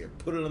 receiver this year.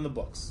 Put it on the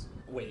books.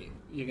 Wait,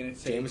 you're gonna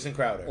say Jamison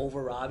Crowder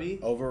over Robbie?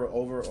 over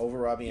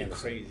Robbie You're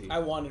Anderson. crazy. I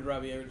wanted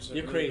Robbie Anderson.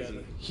 You're really crazy.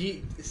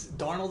 badly.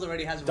 Darnold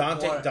already has a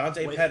Dante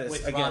rapport Pettis,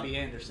 with again. Robbie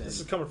Anderson.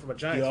 This is coming from a He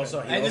Giants also,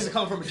 fan. he And this also- is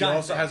coming from a he Giants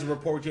also fan. has a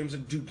rapport with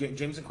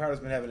Jameson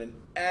Crowder's been having an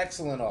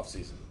excellent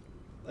offseason.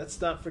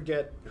 Let's not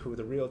forget who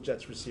the real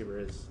Jets receiver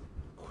is.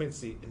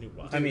 Quincy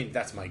Enunwa. I mean,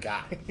 that's my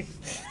guy.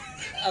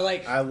 I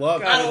like. I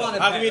love I don't want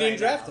to How come you didn't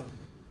draft him?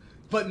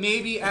 But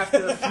maybe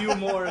after a few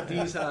more of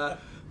these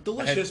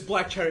delicious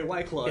black cherry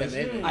white claws,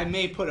 Yeah, maybe. I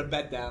may put a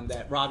bet down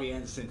that Robbie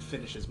Anderson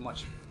finishes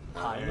much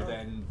higher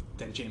than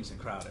Jameson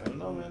Crowder. I don't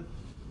know, man.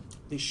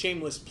 The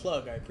shameless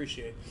plug, I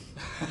appreciate.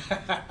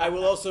 I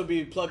will also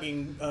be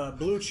plugging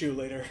Blue Chew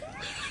later.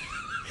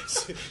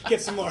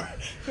 Get some more.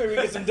 Maybe we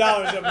get some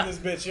dollars up in this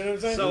bitch. You know what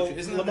I'm saying? So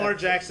Isn't that Lamar that-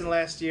 Jackson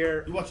last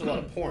year You watch a lot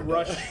of porn.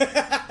 rushed.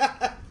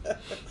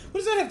 what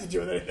does that have to do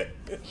with anything?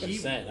 I'm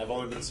saying, I've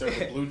only been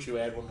served a Blue Chew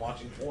ad when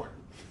watching porn.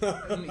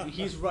 I mean,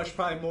 he's rushed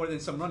probably more than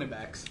some running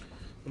backs.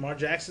 Lamar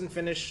Jackson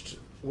finished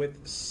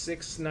with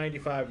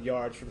 695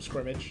 yards from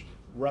scrimmage,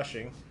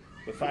 rushing,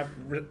 with 5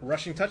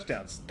 rushing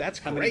touchdowns. That's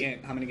How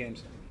great. many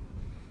games?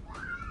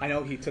 I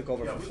know he took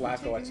over from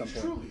Flacco at some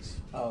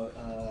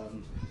point.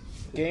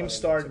 Game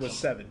started with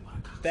 7.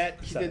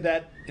 He did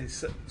that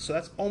so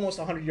that's almost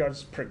 100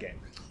 yards per game.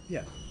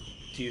 Yeah.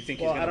 Do you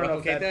think Well, he's I going don't to know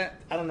if replicate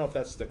that? I don't know if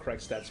that's the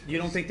correct stats. You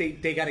don't think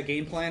they got a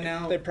game plan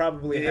now? They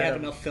probably Do they had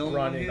have enough film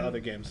run on in him? other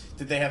games.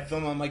 Did they have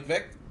film on Mike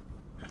Vick?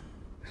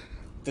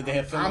 Did they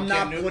have film I'm on not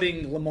Cam Newton?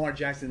 putting Lamar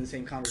Jackson in the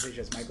same conversation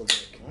as Michael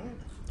Vick.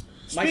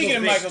 Speaking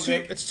of Michael It's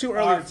Vick, it's too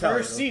early our to tell.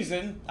 first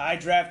season, I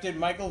drafted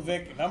Michael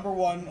Vick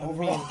 #1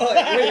 overall.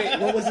 Oh, wait,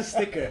 what was the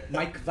sticker?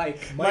 Mike Vick.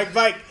 Mike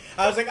Vick.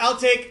 I was like, I'll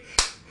take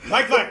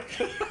Mike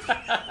Vick.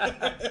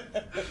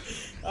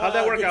 How'd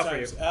that work good out for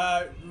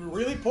times.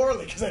 Really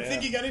poorly because I Yeah.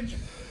 think he got injured.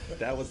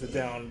 That was the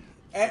down.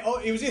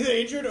 He was either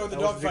injured or the That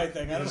was dogfight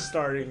thing. I He don't was know.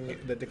 starting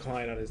the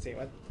decline on his team.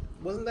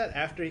 Wasn't that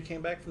after he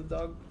came back from the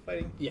dog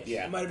fighting? Yes.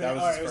 Yeah. It might have that been.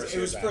 was All his right, first it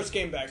was year first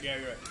game back. Yeah,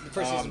 you're right. The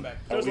first season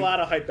back. There was a lot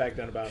of hype back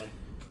then about him.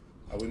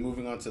 Are we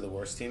moving on to the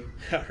worst team?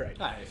 All right.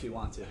 All right, if you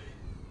want to.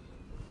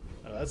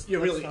 You're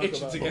You're really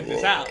itching to get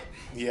this out.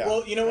 Yeah.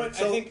 Well, you know what?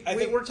 So I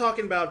think we're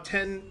talking about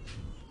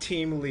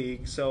 10-team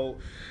league, so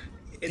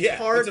it's Yeah,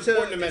 hard it's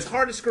important to it's mention.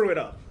 hard to screw it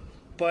up.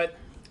 But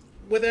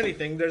with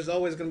anything, there's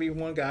always going to be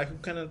one guy who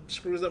kind of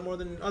screws up more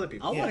than other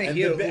people. I want to and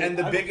hear.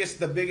 the I- biggest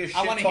I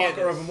shit wanna hear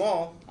talker of this. them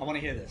all, I want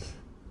to hear this.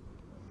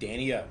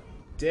 Danny O.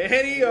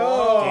 Daddy-o!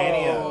 Whoa.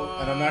 Danny O.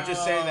 And I'm not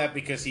just saying that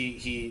because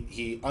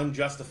he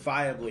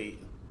unjustifiably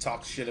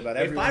talks shit about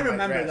If everyone. I in my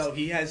remember drafts. though,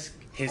 he has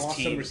His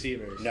awesome team.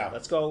 receivers. No.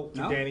 Let's go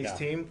to No? Danny's No.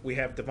 team. We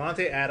have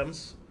Devontae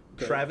Adams,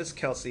 Good. Travis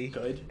Kelsey,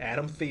 Good.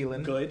 Adam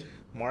Thielen, Good.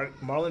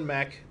 Marlon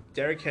Mack,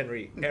 Derrick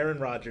Henry, Aaron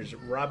Rodgers,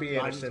 Robbie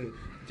Anderson,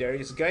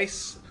 Darius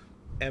Geis,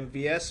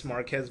 MVS,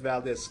 Marquez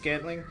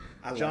Valdez-Scantling,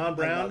 John I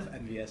Brown. love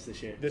MVS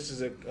this year. This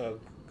is a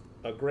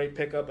great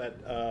pickup at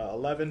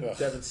 11. Ugh.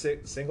 Devin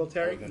I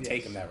Singletary, was going to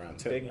take him that round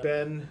too. Big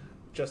Ben,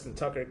 Justin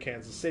Tucker,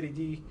 Kansas City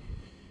D,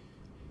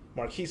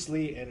 Marquise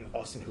Lee, and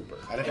Austin Hooper.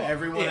 Out of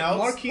everyone Yeah, else,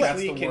 Marquise that's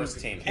Lee the can- worst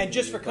team. And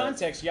just for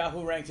context,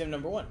 Yahoo ranked him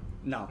 #1.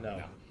 No.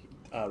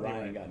 No,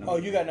 Ryan got Oh,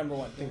 you got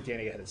 #1. I think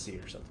Danny had a C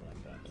or something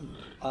like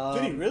that.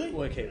 Did he really?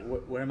 Okay,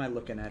 where am I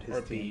looking at his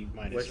Or B team?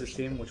 minus Where's or his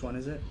team? Which one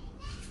is it?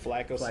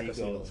 Flacco, Flacco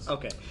Seagulls.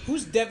 Okay.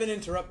 Who's Devin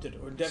Interrupted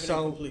or Devin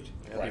So- Incomplete?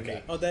 That'd be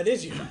me. Oh, that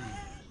is you.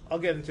 I'll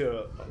get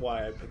into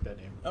why I picked that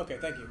name. Okay,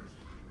 thank you.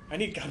 I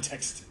need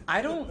context.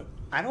 I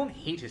don't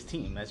hate his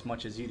team as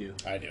much as you do.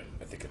 I do.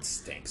 I think it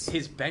stinks.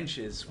 His bench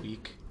is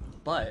weak,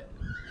 but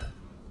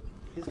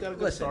He's got a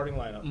good listen, starting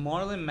lineup.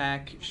 Marlon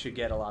Mack should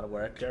get a lot of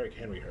work. Derrick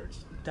Henry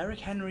hurts. Derrick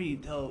Henry,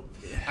 though,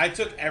 I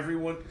took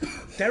everyone.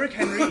 Derrick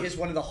Henry is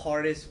one of the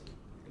hardest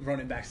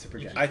running backs to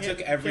project. I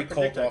took every can't Colt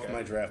predict that off guy.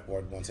 my draft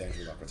board once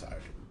Andrew Luck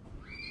retired.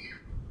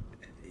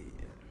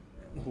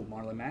 Who,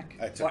 Marlon Mack?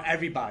 I took- Or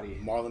everybody?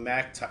 Marlon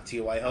Mack,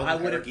 T.Y. Hilton, I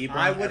would Eric have. Ebron,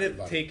 I would have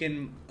everybody.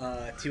 taken.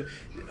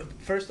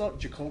 First off,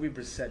 Jacoby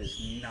Brissett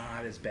is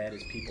not as bad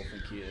as people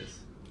think he is.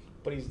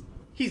 But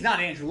He's not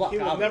Andrew Luck. He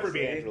will never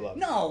obviously. be Andrew Luck.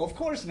 No, of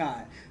course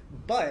not.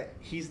 But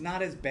he's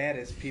not as bad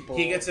as people.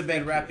 He gets a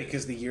bad rap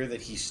because the year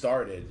that he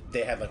started,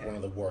 they had like one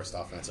of the worst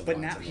offensive But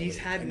lines now in the he's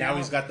league. had and now now-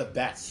 he's got the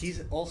best.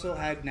 He's also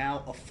had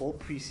now a full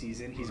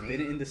preseason. He's been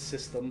in the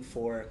system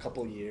for a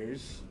couple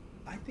years.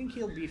 I think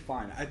he'll be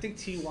fine. I think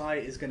Ty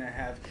is going to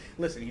have.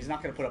 Listen, he's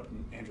not going to put up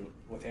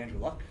Andrew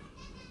Luck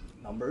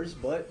numbers,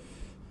 but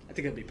I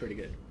think he'll be pretty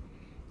good.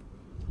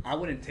 I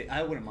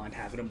wouldn't mind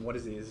having him. What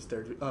is he? Is his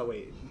third? Oh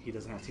wait, he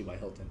doesn't have T.Y.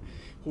 Hilton.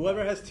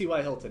 Whoever has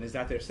T.Y. Hilton, is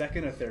that their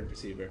second or third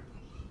receiver?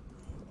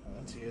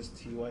 let's see, here's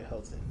T.Y.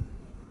 Hilton.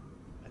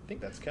 I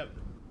think that's Kevin.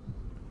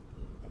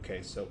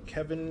 Okay, so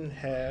Kevin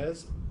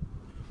has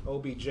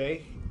OBJ,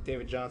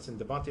 David Johnson,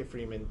 Devontae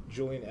Freeman,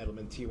 Julian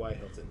Edelman, T.Y.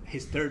 Hilton.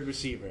 His third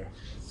receiver.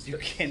 You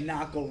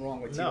cannot go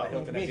wrong with No, T.Y.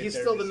 Hilton. I mean, as your he's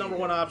third still the number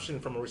receiver. one option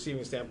from a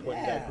receiving standpoint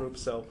in Yeah. that group,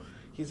 so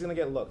he's going to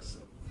get looks.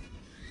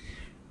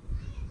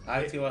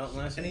 I had T.Y. Hilton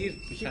last And year.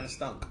 he- He kind of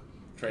stunk.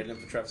 Traded him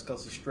for Travis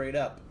Kelsey straight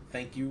up.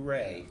 Thank you,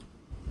 Ray.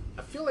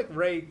 I feel like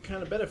Ray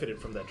kind of benefited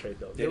from that trade,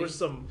 though. There he? were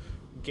some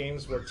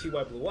games where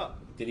T.Y. blew up.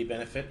 Did he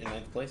benefit in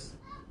 9th place?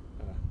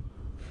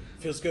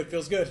 Feels good.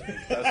 Feels good.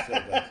 Does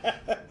feel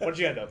good. What'd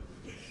you end up?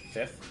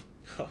 5th.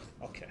 Oh,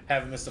 okay.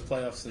 Haven't missed the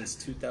playoffs since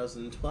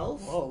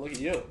 2012. Oh, look at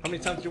you. How many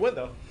times did you win,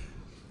 though?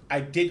 I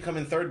did come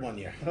in 3rd one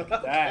year.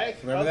 Okay.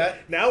 Remember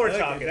that? Now we're Look at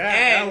talking.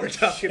 that. Now we're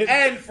talking.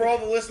 And for all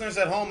the listeners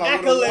at home, I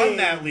would have won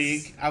that Accolades.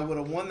 league. I would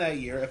have won that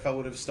year if I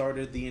would have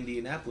started the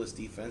Indianapolis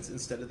defense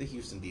instead of the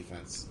Houston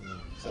defense.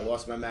 So I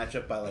lost my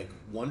matchup by like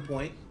 1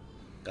 point.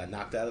 got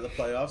knocked out of the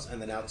playoffs,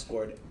 and then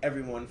outscored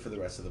everyone for the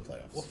rest of the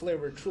playoffs. What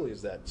flavor truly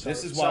is that?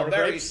 This is Sour wild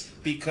berry grapes?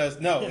 because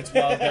it's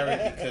wild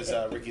berry because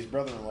Ricky's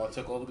brother-in-law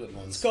took all the good It's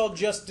ones. called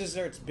Just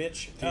Desserts,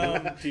 bitch.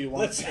 Do you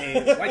want let's-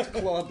 a White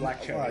Claw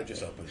Black Cherry? Well, I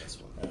just opened this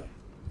one.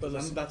 But I'm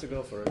listen, about to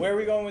go for it. where are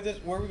we going with this?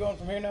 Where are we going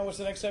from here now? What's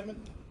the next segment?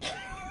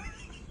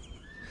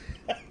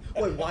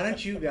 Wait, why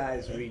don't you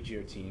guys read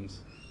your teams?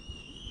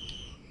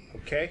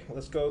 Okay,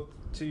 let's go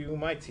to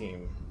my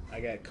team. I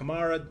got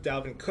Kamara,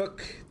 Dalvin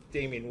Cook,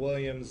 Damian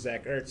Williams,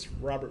 Zach Ertz,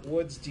 Robert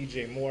Woods,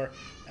 DJ Moore,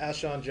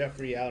 Alshon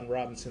Jeffrey, Allen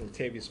Robinson,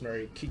 Latavius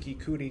Murray, Kiki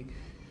Cootie,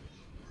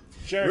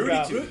 Jared Rudy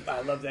Goff, Tootie.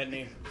 I love that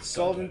name.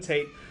 Golden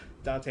Tate,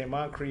 Dante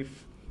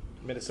Moncrief,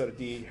 Minnesota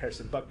D,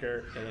 Harrison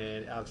Butker,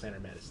 and Alexander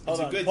Madison.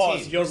 Hold a on, good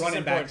pause. team. Your This is running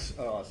important. backs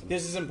are awesome.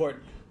 This is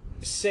important.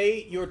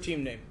 Say your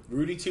team name.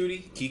 Rudy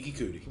Tootie, Kiki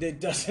Cootie. It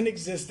doesn't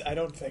exist, I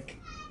don't think.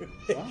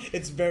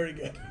 It's very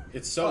good.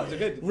 It's so Oh, it's a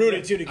good- Rudy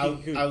Yeah. Tootie, I,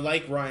 Kiki I Cootie.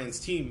 like Ryan's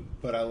team,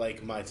 but I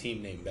like my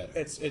team name better.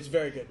 It's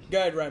very good. Go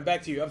ahead, Ryan.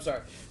 Back to you. I'm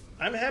sorry.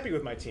 I'm happy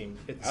with my team.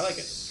 It's, I like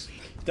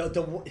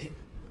it.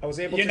 I was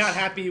able You're to not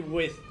happy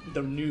with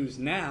the news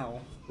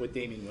now with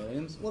Damian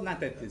Williams? Well, not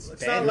that it's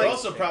bad. not You're like-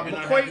 also probably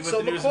not McCoy- happy with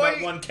so the news McCoy-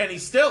 about one Kenny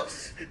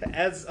Stills.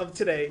 As of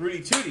today, Rudy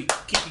Tootie,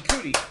 Kiki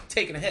Cootie,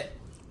 taking a hit.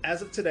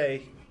 as of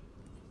today,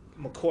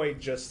 McCoy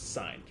just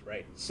signed,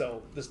 right?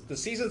 So the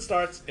season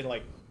starts in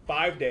like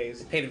 5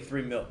 days. Paid him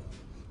 $3 million.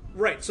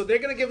 Right, so they're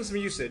going to give him some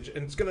usage,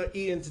 and it's going to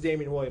eat into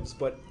Damian Williams,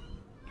 but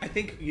I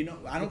think I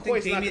don't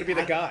McCoy's think not gonna be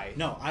the I- guy.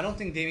 No, I don't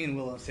think Damian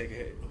Williams take a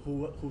hit.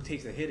 Who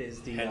takes the hit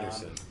is the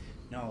Henderson.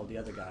 no, the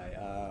other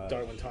guy.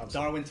 Darwin Thompson.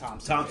 Darwin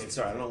Thompson. Thompson,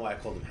 sorry, I don't know why I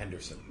called him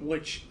Henderson.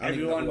 Which I don't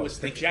even know everyone who I was was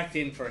thinking.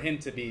 projecting for him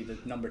to be the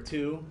number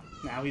 2.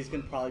 Now he's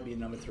going to probably be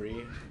number 3.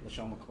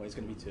 LaShawn McCoy's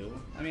going to be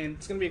 2. I mean,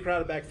 It's going to be a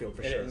crowded backfield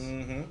for It sure. is.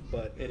 Mm-hmm.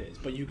 But it is.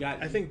 But you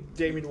got. I think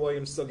Damian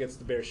Williams still gets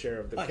the bare share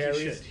of the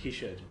carries. He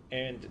should.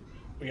 And,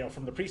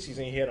 from the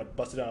preseason, he had a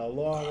busted out a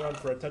long run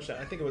for a touchdown.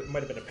 I think it might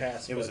have been a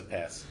pass. It was a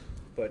pass.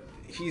 But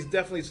he's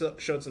definitely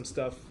showed some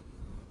stuff.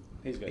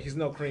 He's good. He's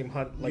no Kareem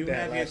Hunt like you that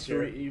have last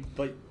your year. three,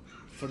 but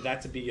for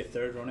that to be your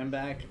third running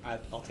back,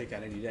 I'll take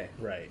that any day.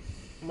 Right.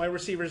 My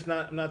receivers,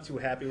 I'm not too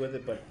happy with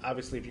it, but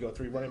obviously if you go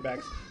 3 running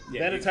backs,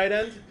 Yeah, then a you- tight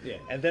end, yeah.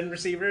 and then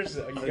receivers,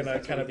 you're going to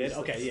that's kind what of we did?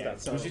 Okay, yeah.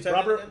 stuck. Who's your tight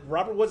end again?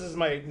 Robert Woods is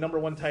my number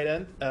 1 tight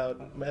end,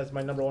 as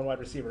my number 1 wide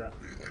receiver.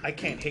 I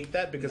can't hate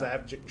that because I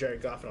have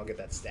Jared Goff and I'll get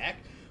that stack,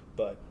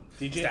 but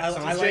DJ,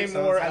 DJ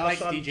Moore, I like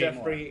Alshon DJ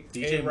Jeffrey,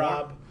 DJ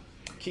A-Rob,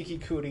 Kiki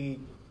Cootie.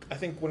 I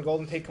think when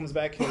Golden Tate comes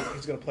back,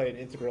 he's going to play an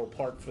integral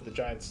part for the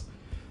Giants.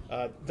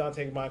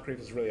 Dante Moncrief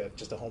is really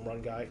just a home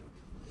run guy.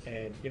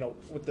 And,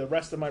 with the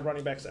rest of my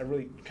running backs, I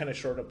really kind of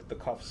shored up the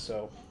cuffs.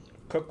 So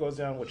Cook goes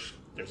down, which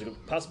there's a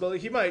good possibility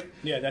he might.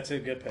 Yeah, that's a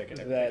good pick.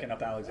 Picking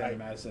up Alexander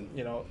Madison.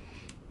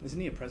 Isn't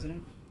he a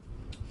president?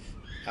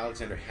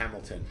 Alexander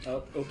Hamilton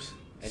Oh, oops.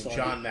 and Sorry.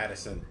 John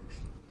Madison.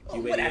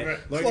 You whatever.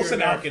 idiot. Learn Close your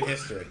enough. American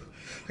history.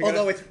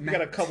 Although it's we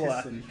got a couple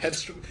of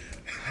Madison.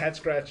 head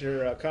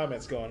scratcher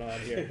comments going on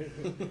here.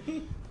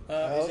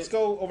 Let's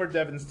go over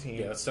Devin's team.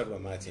 Yeah, let's talk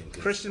about my team.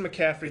 'cause Christian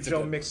McCaffrey, It's a Joe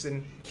good-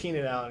 Mixon,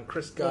 Keenan Allen,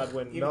 Chris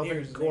Godwin, Even Melvin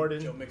here's his name,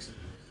 Gordon, Joe Mixon.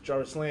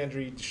 Jarvis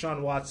Landry,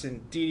 Deshaun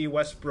Watson, Dede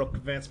Westbrook,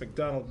 Vance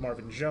McDonald,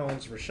 Marvin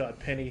Jones, Rashad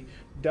Penny,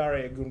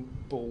 Dare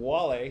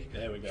Ogunbowale,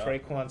 There we go.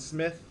 Traquan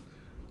Smith,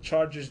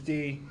 Chargers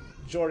D,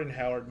 Jordan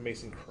Howard,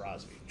 Mason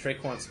Crosby.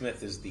 Traquan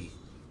Smith is the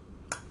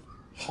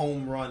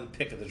home run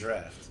pick of the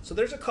draft. So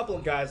there's a couple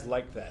of guys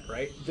like that,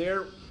 right?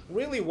 They're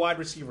really wide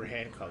receiver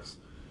handcuffs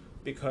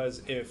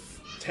because if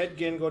Ted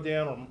Ginn go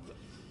down or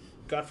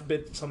God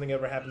forbid something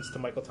ever happens to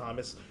Michael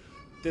Thomas,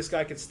 this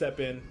guy could step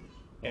in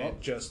and Oh.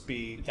 just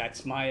be.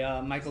 That's my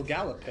Michael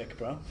Gallup pick,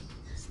 bro.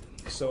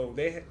 So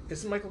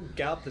isn't Michael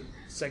Gallup the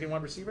second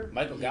wide receiver?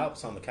 Michael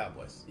Gallup's on the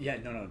Cowboys. Yeah,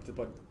 no,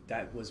 but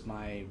that was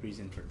my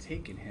reason for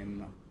taking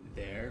him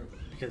there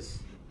because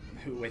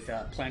with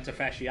plantar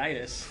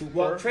fasciitis.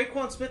 Well,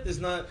 Traquan Smith is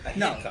not a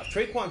No. handcuff.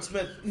 Traquan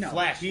Smith No,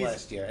 flashed he's-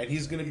 last year, and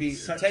he's going to be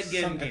Such- Ted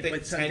Ginn. some I games, think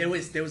but 10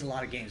 there was a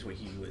lot of games where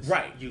he was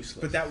right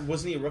useless. But that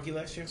wasn't he a rookie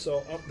last year?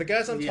 So the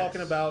guys I'm Yes.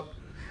 talking about.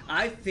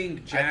 I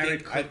think Jared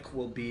think Cook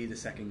will be the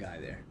second guy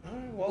there.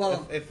 Well,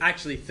 Well, if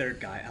actually, third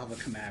guy, Alvin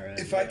Kamara.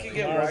 if I can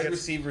get Kamara wide gets-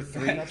 receiver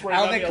 3, That's where he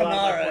got Alvin me a lot of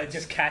my Kamara points.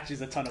 just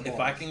catches a ton of balls. if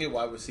I can get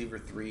wide receiver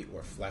 3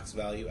 or flex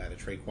value out of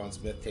Traquan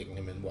Smith, taking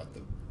him in what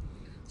the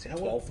See,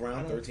 12th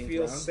round, I don't 13th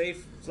feel round?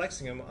 safe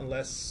flexing him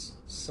unless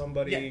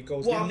somebody Yeah.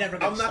 goes Well, down. I'm, never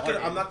I'm gonna not start gonna.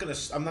 him.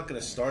 I'm not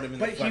gonna start him in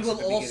But the he flex will at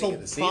the beginning also of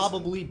the season.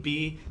 probably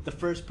be the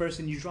first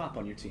person you drop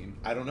on your team.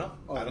 I don't know.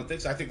 Oh. I don't think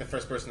so. I think the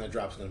first person that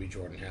drops is going to be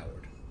Jordan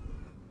Howard.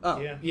 Oh,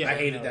 Yeah. I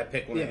hated that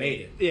pick when I made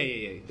it.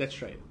 Yeah.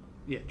 That's right.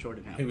 Yeah,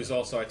 Jordan Howard. He was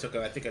also. I took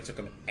him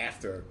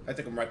after. I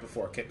took him right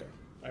before kicker.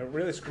 I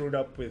really screwed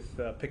up with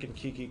picking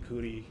Kiki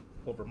Cootie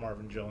over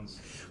Marvin Jones.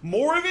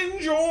 Marvin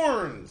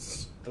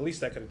Jones. The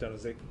least I could have done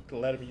is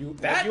let him you.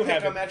 That you pick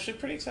have I'm it. actually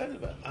pretty excited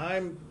about.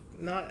 I'm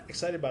not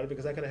excited about it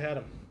because I could have had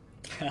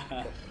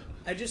him.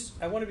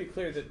 I want to be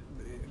clear that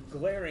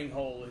glaring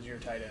hole is your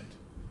tight end.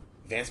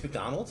 Vance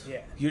McDonald?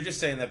 Yeah. You're just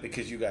saying that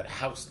because you got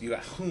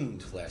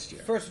hooned last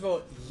year. First of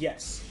all,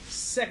 yes.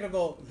 Second of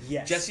all,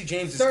 yes. Jesse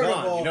James is Third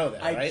gone, of all, you know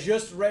that, I right?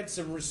 just read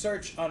some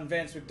research on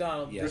Vance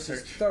McDonald. Yes.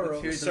 This is thorough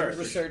Research.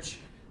 research.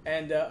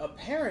 And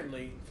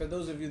apparently, for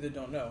those of you that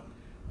don't know,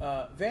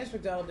 Vance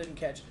McDonald didn't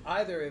catch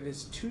either of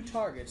his 2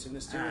 targets, and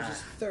this dude was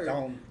his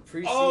 3rd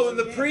preseason Oh, in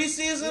the game.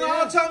 preseason?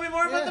 Yeah. Oh, tell me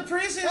more about Yeah. the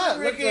preseason, Yeah,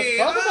 Ricky. let's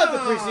talk about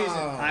the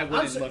preseason. I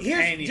wouldn't look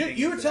anything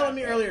You were into telling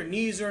that, me bro. earlier,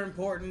 knees are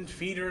important,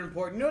 feet are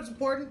important. You know what's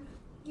important?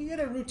 You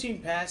get a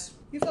routine pass,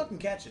 you fucking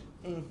catch it.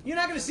 You're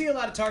not going to see a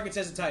lot of targets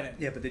as a tight end.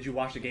 Yeah, but did you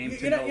watch the game You're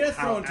to not- you're know not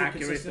how throwing too accurate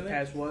the consistently.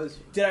 pass was?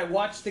 Did I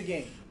watch the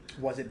game?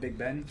 Was it Big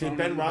Ben? Did throwing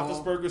Ben the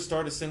ball? Roethlisberger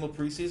start a single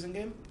preseason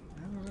game?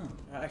 I don't know.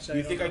 Actually,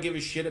 You think I give a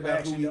shit about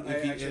actually who don't- I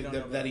actually don't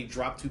know that he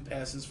dropped 2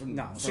 passes from?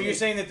 No. So you're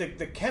saying that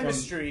the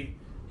chemistry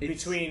It's-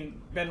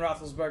 between Ben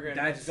Roethlisberger and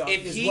That's- Vance McDonald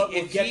if is he- what will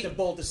if get he- the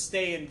ball to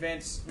stay in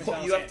Vance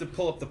McDonald's You have to hand.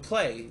 pull up the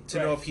play to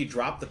Right. know if he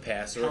dropped the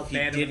pass or How if he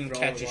bad of a didn't throw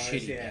catch a it was,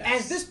 shitty yeah.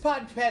 pass. As this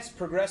podcast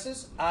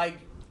progresses, I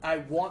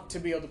want to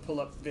be able to pull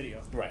up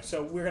video. Right.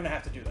 So we're gonna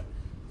have to do that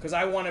because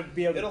I want to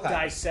be able It'll to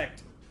happen.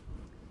 dissect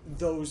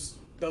those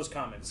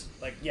comments.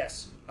 Like,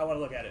 yes, I want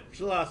to look at it.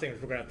 There's a lot of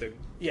things we're gonna have to.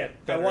 Yeah, I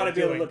better want to at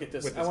be able to doing look at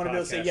this. with I want to be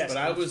able to say podcast, yes. But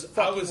I was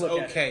fucking look at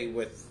it. okay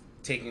with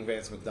taking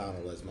Vance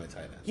McDonald as my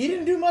tight end. He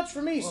didn't do much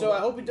for me, so I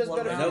hope he does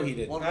better. I for know you. he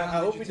didn't. What I round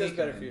hope did he you does take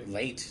better him for you. in?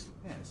 Late.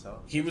 Yeah, so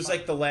He was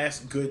like the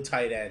last good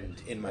tight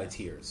end in my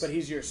tiers. But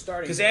he's your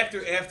starting. Because guy.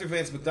 after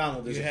Vance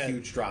McDonald, there's You a had-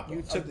 huge drop You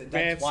off. took that's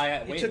Vance. why I You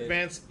took waited.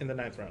 Vance in the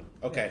 9th round.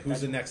 Okay,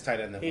 who's the next tight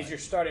end? That He's went? your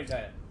starting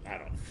tight end. I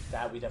don't.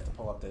 that we'd have to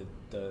pull up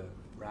the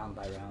round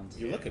by round.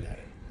 You're looking at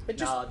it. It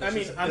just, No, I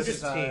mean, I'm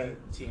this just. is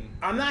team.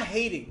 I'm not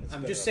hating.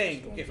 I'm better just off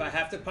saying, going if through I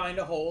have to find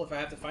a hole, if I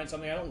have to find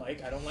something I don't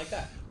like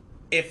that.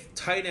 If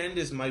tight end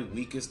is my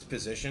weakest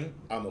position,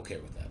 I'm okay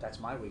with that. That's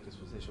my weakest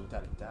position,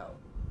 without a doubt.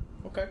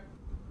 Okay.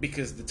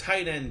 Because the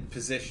tight end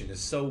position is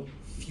so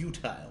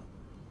futile.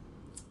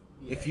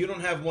 If you don't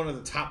have one of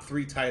the top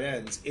 3 tight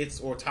ends,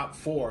 or top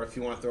 4 if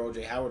you want to throw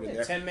OJ Howard in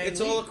Yeah, there, 10-man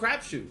it's all a league.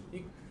 crapshoot.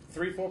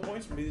 3-4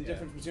 points would be the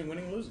difference between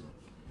winning and losing.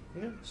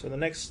 So the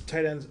next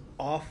tight ends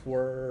off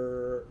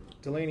were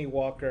Delaney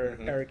Walker,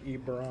 Eric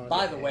Ebron.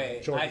 By the and way,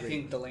 Jordan I Reed.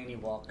 think Delaney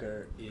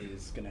Walker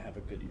is going to have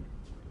a good year.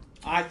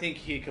 I think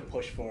he could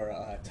push for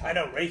a top. I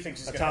know Ray thinks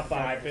he's a going top to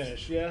 5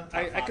 finish. Yeah,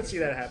 I five could see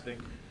is that finish.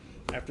 happening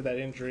after that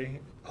injury.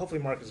 Hopefully,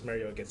 Marcus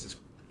Mariota gets his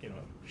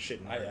shit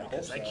in I order hope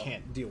because I so.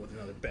 can't deal with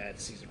another bad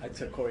season. I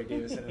took Corey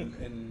Davis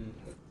in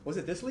was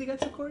it this league I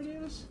took Corey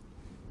Davis?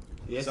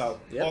 Yes. So,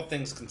 Yep. all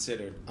things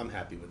considered, I'm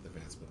happy with the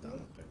Vance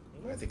McDonald pick.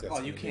 I think that's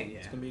Oh, you gonna can't, be, yeah.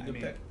 It's going to be a I good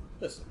mean- pick.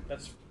 Listen,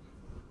 that's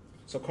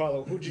So,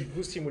 Carlo,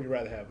 whose team would you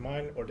rather have,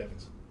 mine or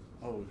Devin's?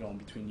 Oh, we're going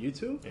between you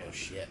two? Oh,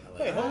 shit. I like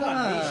wait. that.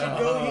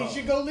 Hold on. He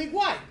should go league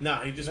wide. No,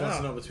 he just wants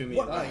to know between me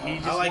What? and He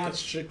just I like wants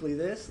it. strictly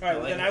this. All right,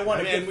 like then it. I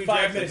want to and get we 5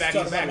 drafted minutes back to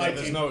to talk about back, my so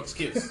there's team. no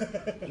excuse.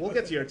 We'll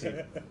get to your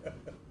team.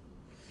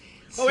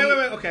 Oh wait.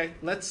 Okay,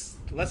 let's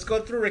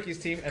go through Ricky's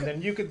team, and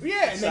then you could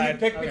Yeah, and then you decide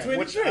pick between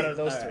which the 3. out of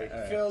those All 3. right, all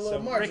right. Feel a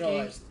little So, Ricky,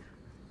 marginalized.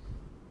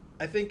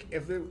 I think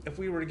if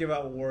we were to give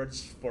out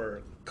awards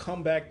for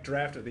comeback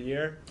draft of the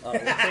year, I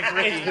think It's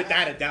Ricky.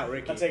 without a doubt,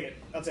 Ricky. I'll take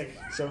it.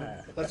 So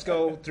let's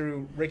go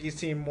through Ricky's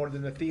team more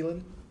than the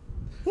Thielen.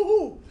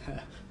 Woohoo!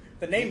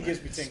 The name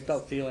gives me tingles.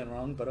 Spelled Thielen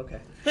wrong, but okay.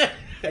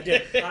 I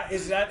did.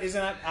 Is that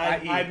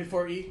I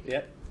before E?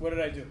 Yep. What did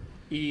I do?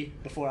 E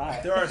before I.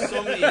 There are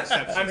so many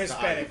exceptions. I'm to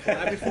Hispanic.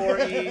 Not before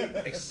E,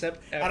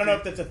 except after I don't know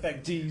if that's a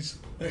thing. D's.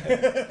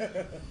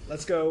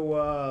 Let's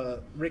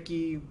go.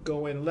 Ricky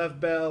going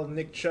Lev Bell,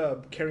 Nick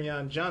Chubb,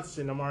 Kerryon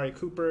Johnson, Amari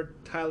Cooper,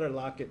 Tyler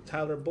Lockett,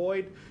 Tyler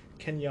Boyd,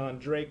 Kenyon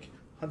Drake,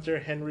 Hunter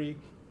Henry,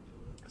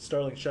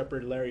 Sterling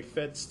Shepard, Larry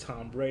Fitz,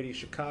 Tom Brady,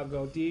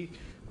 Chicago D,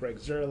 Greg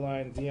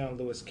Zerline, Deion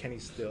Lewis, Kenny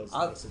Stills.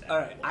 All Mason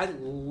right, I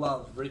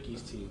love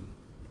Ricky's team.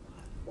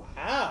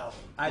 Wow.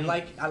 I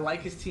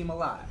like his team a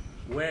lot.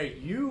 Where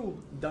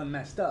you done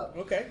messed up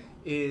Okay.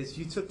 is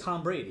you took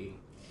Tom Brady.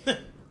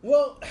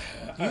 Well,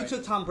 You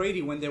took Tom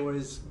Brady when there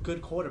was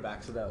good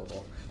quarterbacks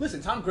available. Listen,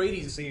 Tom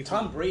Brady is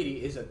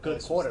a good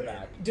That's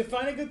quarterback.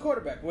 define a good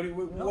quarterback. What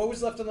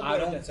was left on the board? I at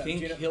don't that time? think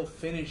Do you know? he'll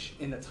finish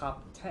in the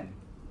top 10.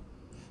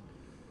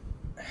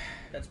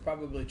 That's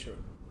probably true.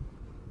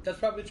 That's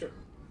probably true.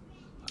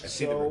 I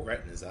see the So-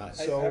 regret in his eyes.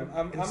 So instead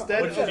I'm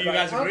upset of- about it.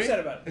 I'm upset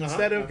about it.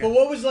 Instead of But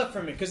what was left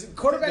for me? Because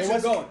quarterbacks There were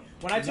was- going.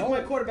 When I took No,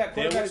 my quarterback,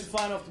 there quarterbacks was- were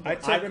flying off the board.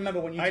 I remember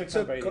when you I took Tom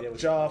took Brady, there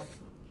was-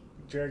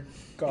 Jared You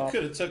Goff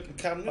could have took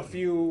Cam a Newton.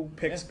 few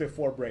picks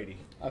before Brady.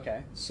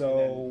 Okay.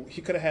 So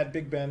he could have had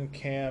Big Ben,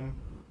 Cam,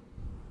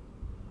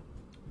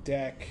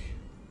 Dak,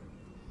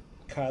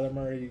 Kyler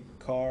Murray,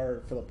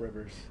 Carr, Phillip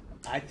Rivers.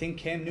 I think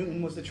Cam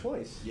Newton was the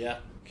choice. Yeah.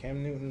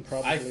 Cam Newton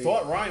probably. I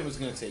thought Ryan was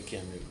going to take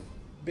Cam Newton.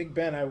 Big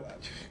Ben.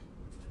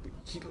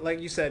 Like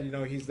you said,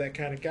 he's that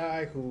kind of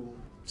guy who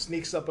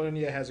sneaks up on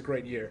you, has a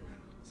great year.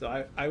 So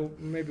I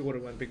maybe would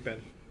have went Big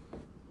Ben.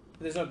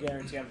 There's no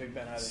guarantee on Big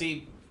Ben either.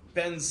 See,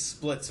 Ben's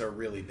splits are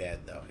really bad,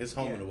 though. His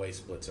home Yeah. and away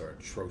splits are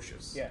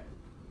atrocious. Yeah.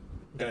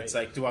 And it's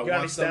like, do I You got any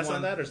want stats someone...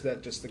 on that, or is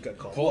that just the gut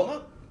call? Pull him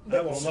up. I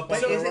won't look But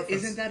for a isn't,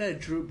 reference. isn't that a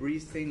Drew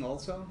Brees thing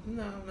also?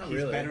 No, not He's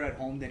really. better at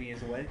home than he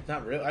is away.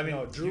 Not really. I mean,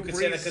 No, Drew you could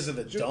say that Brees- because of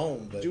the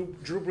dome, but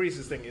Drew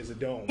Brees' thing is a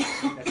dome.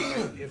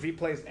 If he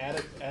plays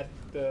at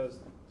the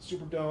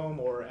Superdome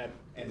or at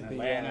In the,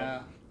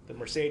 Atlanta. the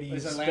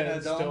Mercedes Is Atlanta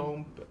Benz Dome?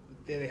 Dome,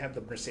 they have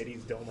the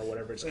Mercedes Dome or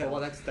whatever it's Yeah, called.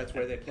 well, that's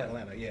where they play.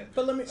 Atlanta, yeah.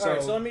 But let me. So, all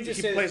right, so let me just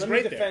he say this. plays Let me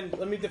great there. defend.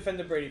 Let me defend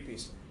the Brady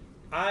piece.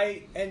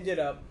 I ended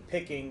up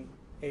picking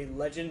a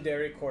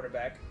legendary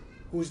quarterback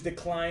whose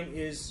decline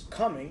is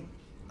coming.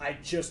 I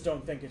just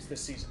don't think it's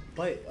this season.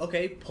 But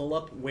okay, pull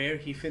up where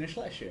he finished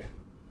last year.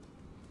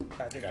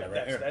 I think Got it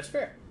right here. that's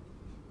fair.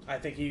 I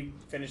think he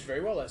finished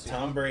very well last season.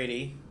 Tom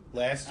Brady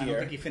last I year.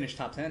 don't think he finished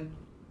top 10.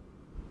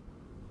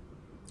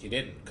 He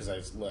didn't because I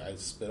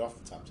split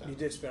off the top He 10.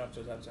 did spin up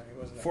to the top 10. He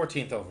wasn't there.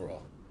 14th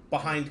overall,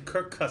 behind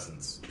Kirk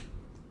Cousins.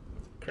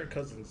 Kirk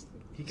Cousins,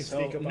 he can So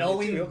sneak up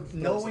on you, too.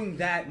 knowing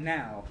that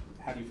now,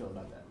 how do you feel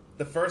about that?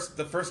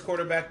 The first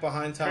quarterback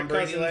behind Tom Kirk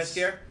Brady Cousins. last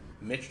year,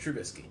 Mitch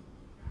Trubisky.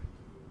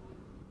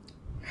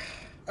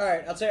 All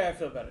right, I'll tell you how I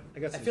feel about it. I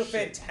got some feel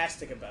shit.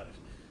 fantastic about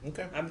it.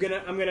 Okay. I'm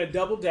gonna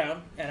double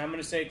down, and I'm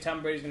gonna say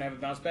Tom Brady's gonna have a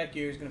bounce back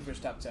year. He's gonna finish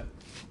top 10.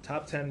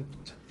 Top 10,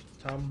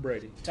 Tom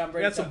Brady. Tom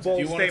Brady, We got some top bold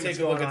Do you wanna statements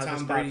take a look going at on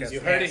in Tom this Brady's- podcast. You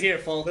Heard it here,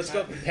 folks. Let's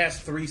go.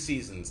 Past 3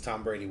 seasons,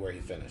 Tom Brady where he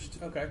finished.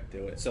 Okay.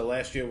 Do it. So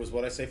last year was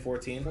what I say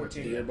 14.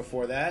 14, The year yeah.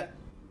 before that,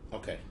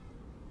 okay.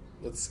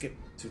 Let's skip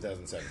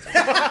 2017.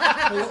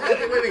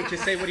 wait.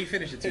 Just say what he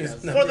finished at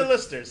 2000. For the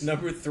listeners.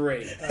 Number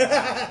 3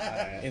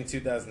 in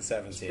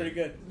 2017. Pretty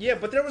good. Yeah,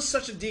 but there was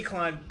such a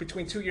decline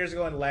between 2 years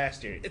ago and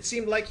last year. It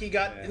seemed like he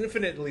got Yeah.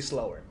 infinitely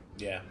slower.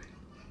 Yeah.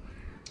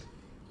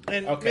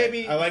 And Okay.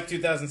 maybe I like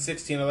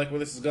 2016. I like where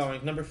this is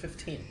going. Number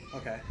 15.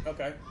 Okay.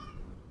 Okay.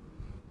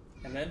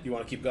 And then? You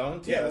want to keep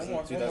going? Yeah, one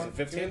more.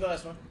 2015. Give me the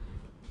last one.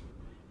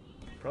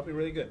 probably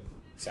really good.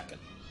 Second.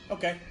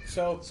 Okay,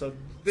 so So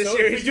this so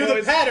year if we he's do the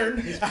poised- pattern.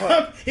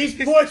 He's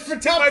poised for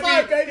top he might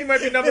 5, be, baby. he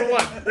might be number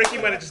 1. Ricky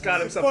might have just got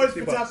himself Poised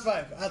 50 for top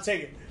bucks. 5. I'll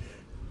take it.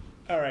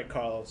 All right,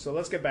 Carlo. So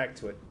let's get back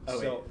to it. Oh,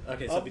 wait. so,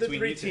 Okay, so of the between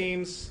 3 you two.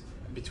 teams,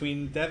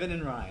 Between Devin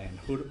and Ryan.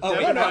 Devin,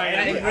 wait, Ryan,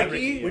 and and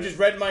Ricky, we just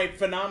read my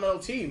phenomenal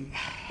team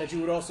that you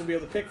would also be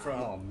able to pick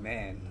from. Oh,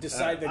 man.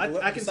 Decide the I can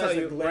decides tell the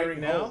you right glaring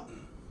now, hole.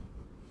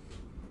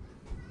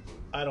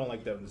 I don't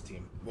like Devin's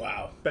team.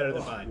 Wow. Better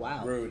than mine.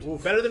 Wow.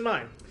 Rude. Better than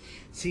mine.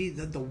 See,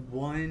 the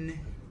one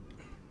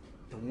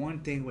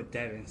thing with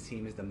Devin's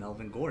team is the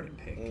Melvin Gordon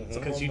pick. Mm-hmm.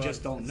 Because you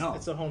just don't know.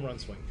 It's a home run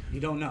swing. You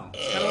don't know.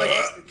 Kind of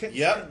like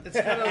Yep. It's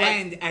kind of like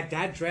And at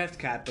that draft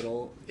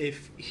capital,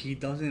 if he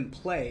doesn't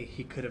play,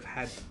 he could have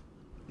had,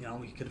 he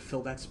could have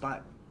filled that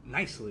spot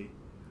nicely.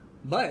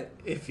 But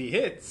if he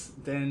hits,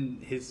 then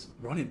his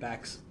running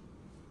backs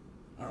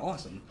are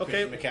awesome.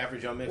 okay. Christian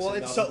McCaffrey, Joe Mixon, Well,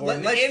 it's Melvin so-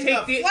 Gordon. Let's In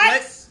take the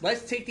flex!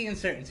 let's take the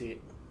uncertainty.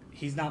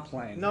 He's not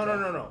playing.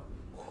 No.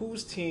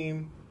 Whose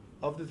team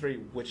of the 3?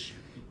 Which?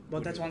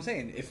 But that's what I'm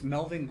saying. If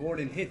Melvin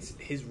Gordon hits,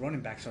 his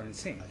running backs are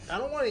insane. I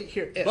don't want to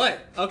hear it.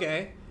 But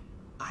okay,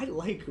 I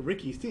like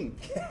Ricky's team.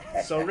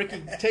 So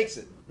Ricky takes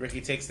it.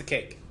 Ricky takes the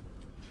cake.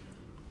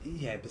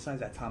 Yeah, besides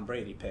that Tom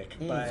Brady pick,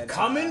 but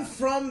Coming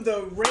from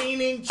the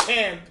reigning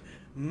champ,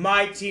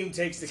 my team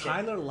takes the cake.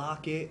 Tyler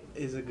Lockett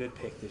is a good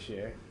pick this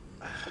year.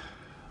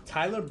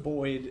 Tyler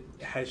Boyd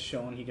has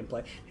shown he can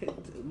play.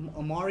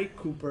 Amari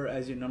Cooper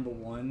as your number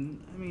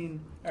 1. I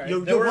mean, All right, your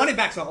there were- running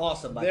backs are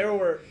awesome. By the There way.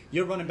 were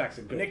Your running backs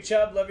are good. Nick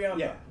Chubb, Le'Veon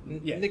yeah, Bell.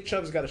 yeah. Nick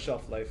Chubb's got a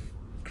shelf life.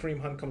 Kareem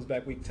Hunt comes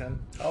back week 10.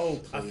 Oh,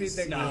 I think please.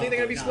 they're No, going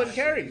to be no. splitting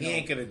carries. He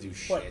ain't gonna do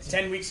shit. What?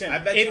 10 weeks in. I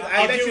bet If- you.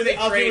 I'll I bet deal you with they it-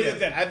 I'll deal trade with him. it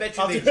then. I bet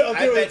you I'll they. deal- I'll I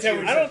deal with bet it 10 you.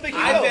 weeks I don't think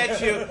you I will.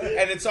 bet you,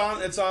 and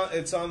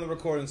it's on the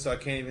recording, so I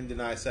can't even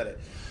deny I said it.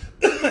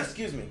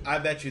 Excuse me. I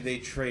bet you they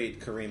trade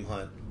Kareem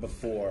Hunt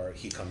before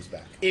he comes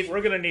back. If we're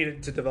going to need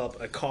it to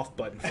develop a cough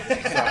button.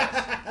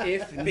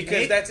 If Because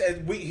Nick, that's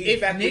he's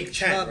if back Nick week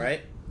 10, Chubb,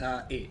 right?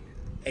 8.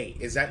 8.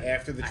 Is that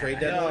after the trade I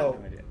deadline?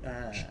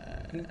 know.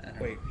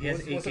 Wait, he has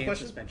what's 8 the game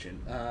question?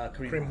 suspension.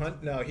 Kareem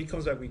Hunt? No, he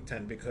comes back week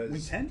 10 because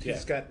Week 10? he's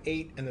Yeah. got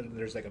 8, and then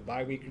there's like a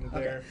bye week in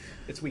there. Okay.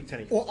 It's week 10.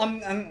 He Well,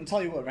 I'm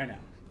telling you what right now.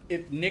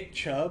 If Nick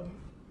Chubb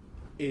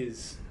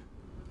is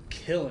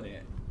killing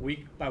it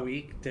week by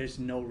week, there's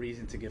no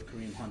reason to give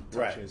Kareem Hunt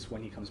Right. touches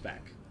when he comes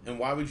back. And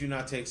why would you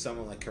not take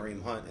someone like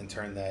Kareem Hunt and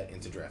turn that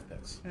into draft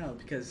picks? No,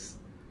 because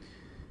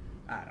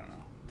I don't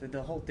know.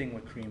 The whole thing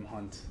with Kareem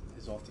Hunt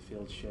is off the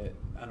field shit.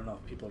 I don't know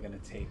if people are gonna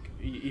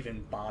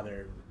even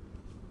bother,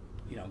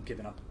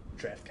 giving up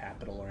draft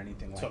capital or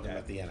anything like Talking that.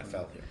 about the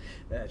NFL here.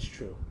 That's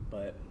true,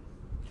 but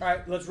All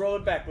right, let's roll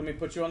it back. Let me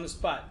put you on the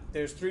spot.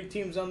 There's 3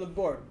 teams on the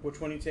board. Which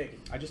one are you taking?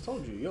 I just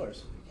told you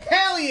yours.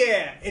 Hell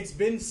yeah! It's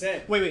been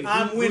said. Wait,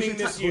 I'm winning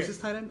this year. Who's this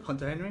tight end?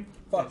 Hunter Henry?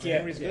 Fuck yeah.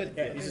 Henry's good.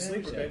 Yeah, he's a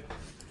sleeper, babe.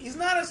 He's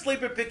not a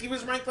sleeper pick. He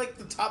was ranked like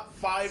the top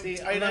 5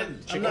 tight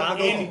end. I'm not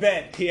In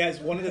bed. He has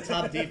one of the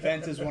top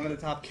defenses, one of the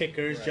top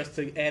kickers, just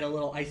to add a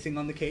little icing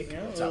on the cake. You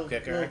know, a Top little,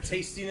 kicker. little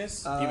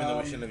tastiness. Even though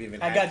we shouldn't have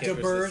even I had got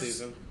kickers DeBurs. this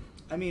season.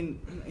 I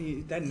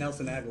mean, that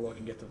Nelson Aguilar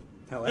can get the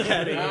Hell out of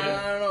here.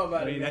 I don't know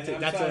about I mean, it. Man.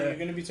 that's You're a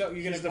gonna be you're gonna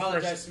he's the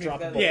apologize first to me for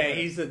that. droppable.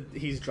 yeah,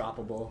 he's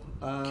droppable.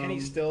 Kenny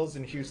Stills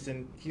in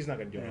Houston, he's not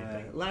going to do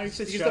anything. Larry He's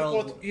the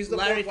Fitzgerald. fourth. He's the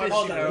Larry fourth.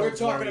 Hold on, Fitzgerald we're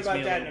talking worries about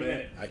me that in a little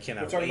minute. I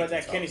cannot We're talking wait about to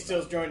that. talk Kenny about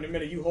Stills joined in a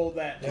minute. You hold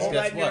that. Just Hold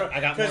guess that in your- what? I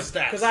got more stats.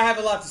 Because I have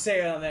a lot to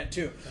say on that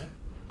too.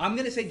 I'm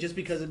gonna say just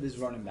because of his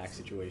running back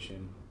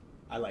situation,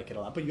 I like it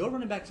a lot. But your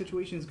running back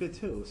situation is good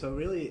too. So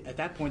really, at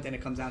that point, then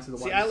it comes down to the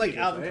See, wide I like receivers,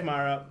 Alvin right?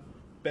 Kamara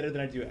better than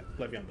I do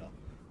Le'Veon Bell.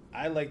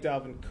 I like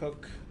Dalvin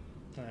Cook.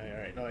 All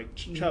right. No, like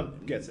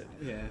Chubb gets it.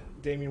 Yeah.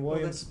 Damian Well,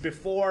 Williams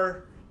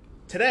before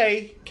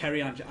today.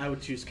 I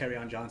would choose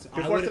Kerryon Johnson.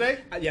 Before today?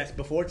 Yes,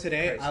 before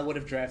today, Christ. I would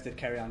have drafted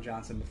Kerryon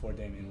Johnson before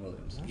Damian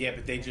Williams. Yeah,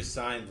 but the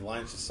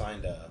Lions just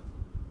signed a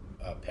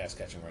pass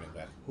catching running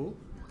back. Who?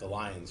 The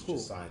Lions Who?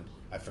 just signed.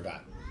 I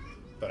forgot,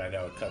 but I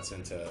know it cuts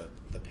into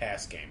the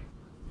pass game.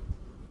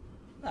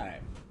 All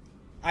right.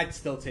 I'd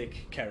still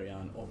take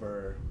Kerryon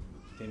over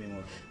Damian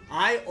Williams.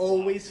 I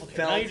always felt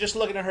Now you're just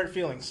looking to hurt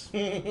feelings.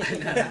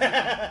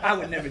 I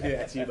would never do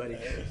that to you, buddy.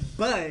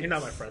 But You're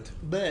not my friend.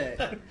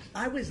 But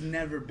I was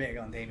never big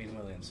on Damian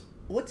Williams.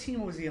 What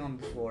team was he on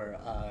before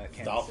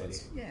Kansas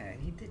Dolphins. City? Yeah,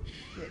 he did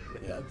shit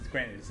with Yeah.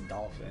 Granted, it's the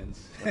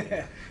Dolphins.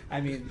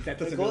 I mean, that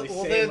doesn't Well, really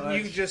well, say then much.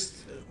 you just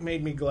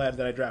made me glad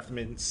that I drafted him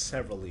in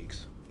several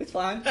leagues. It's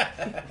fine.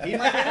 He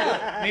might get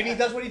out. Maybe he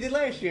does what he did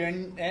last year,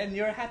 and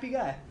you're a happy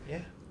guy. Yeah,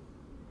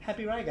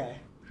 Happy ride guy.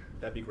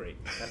 that'd be great.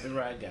 That's the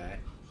right guy.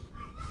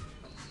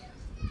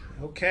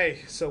 Okay,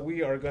 so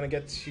we are going to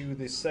get to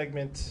the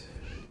segment,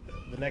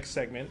 the next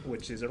segment,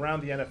 which is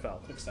around the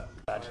NFL. Good stuff.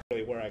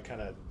 Really, where I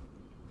kind of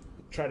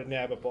try to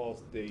nab up all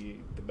the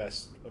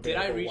best. Did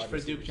I available reach wide for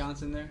Duke receivers.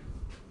 Johnson there?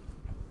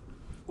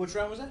 Which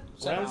round was that?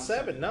 Round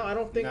 7. No, I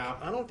don't think. No.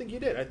 I don't think you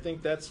did. I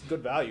think that's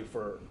good value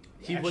for.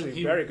 He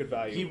very good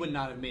value. He would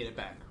not have made it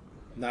back.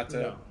 Not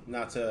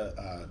No.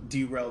 to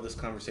derail this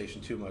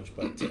conversation too much,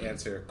 but to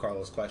answer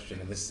Carlos'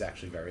 question, and this is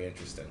actually very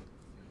interesting.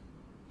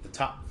 The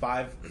top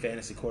 5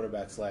 fantasy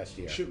quarterbacks last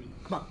year: Shoot me.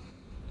 Come on.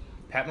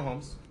 Pat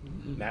Mahomes,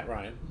 Matt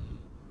Ryan,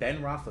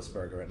 Ben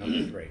Roethlisberger at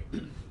number 3,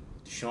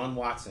 Deshaun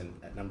Watson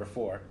at number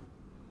 4,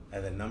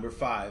 and then number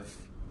 5,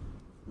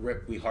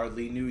 rip we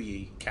hardly knew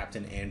ye,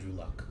 Captain Andrew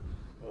Luck.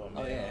 Oh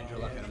yeah, Andrew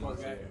Luck in a month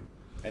okay. later.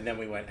 And then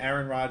we went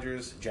Aaron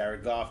Rodgers,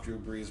 Jared Goff, Drew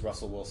Brees,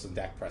 Russell Wilson,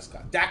 Dak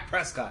Prescott. Dak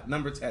Prescott,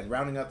 number 10,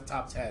 rounding out the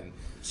top 10,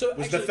 So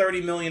was actually, the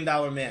 $30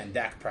 million man,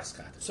 Dak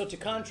Prescott. So to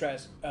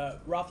contrast,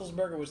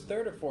 Roethlisberger was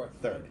third or fourth?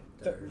 Third.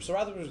 So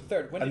Roethlisberger was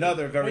third. When did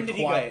Another he, very when did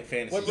quiet he go?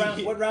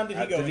 fantasy. What round did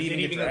he go? Did he Did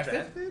he even get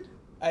drafted?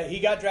 He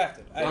got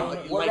drafted.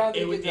 What round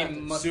did he get it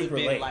drafted? must Super have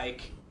been late.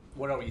 like,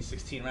 what are we,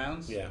 16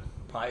 rounds? Yeah.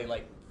 Probably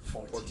like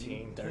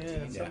 14, 13.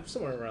 Yeah, Yeah.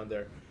 somewhere around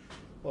there.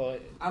 Well,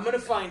 I'm gonna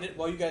find it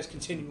while you guys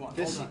continue on.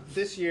 this Hold on.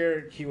 this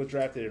year he was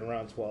drafted in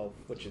round 12,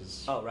 which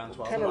is Oh, round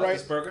 12. kind of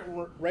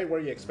Roethlisberger? right where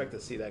you expect to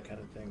see that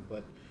kind of thing.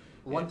 But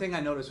One thing I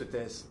noticed with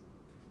this,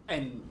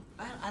 and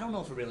I don't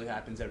know if it really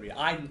happens every year.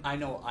 I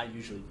know I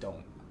usually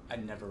don't. I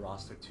never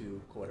roster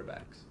 2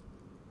 quarterbacks.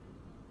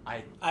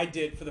 I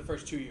did for the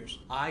first 2 years.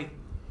 I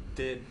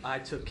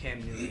took Cam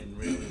Newton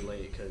really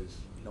late because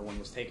no one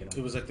was taking It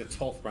him. was like the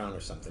 12th round or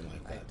something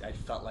like that. I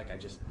felt like I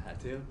just had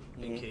to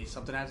in case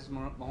something happens to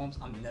Mahomes.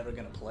 I'm never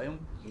gonna play him,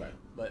 Right.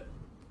 but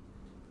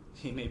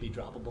he may be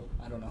droppable.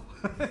 I don't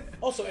know.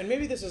 Also, and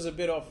maybe this is a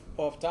bit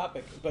off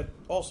topic, but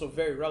also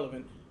very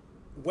relevant.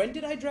 When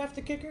did I draft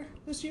the kicker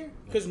this year?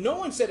 Because no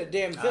one said a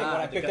damn thing when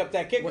I picked up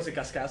that kicker. Was it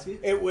Gostkowski?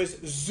 It was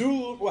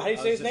how do you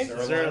say his name?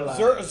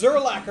 Zerlacher.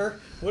 Zerlacher,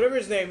 whatever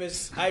his name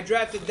is. I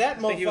drafted that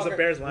motherfucker. think he was a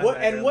Bears linebacker What,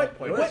 and at what?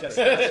 one point. what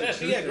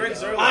Yeah, Greg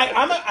Zerlacher.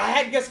 I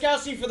had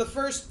Gostkowski for the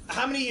first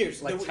how many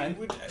years? Like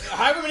 10?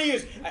 However many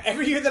years.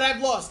 Every year that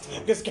I've lost,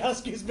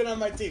 Gostkowski's been on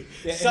my team.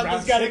 Yeah, in Something's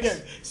round got to 6?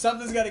 give.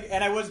 Something's got to.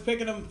 And I was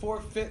picking him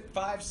 4th, 5th,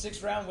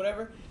 6th round,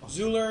 whatever.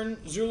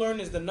 Zulern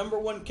is the number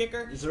 1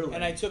 kicker, Zerlin.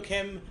 and I took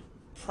him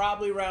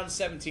probably round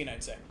 17,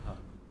 I'd say.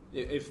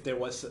 If there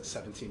was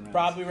 17 rounds.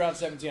 Probably round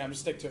 17. I'm gonna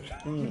stick to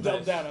it.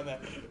 Double down on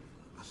that.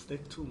 I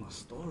stick to my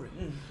story.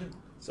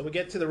 so we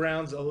get to the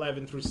rounds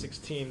 11 through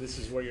 16. This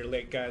is where your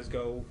late guys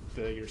go,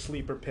 your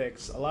sleeper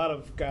picks. A lot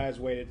of guys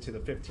waited to the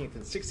 15th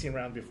and 16th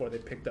round before they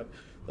picked up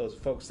those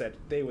folks that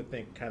they would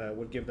think kind of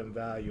would give them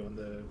value on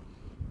the,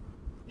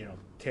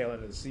 tail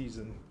end of the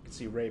season. You can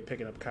see Ray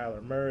picking up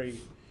Kyler Murray.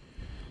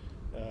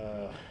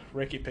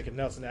 Ricky picking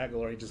Nelson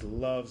Aguilar. He just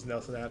loves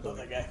Nelson Love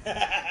Aguilar. that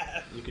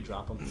guy. You could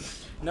drop him.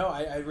 No,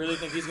 I really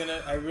think he's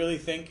gonna. I really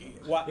think.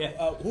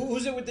 Yeah.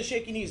 Who's it with the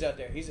shaky knees out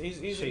there? He's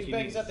Shaky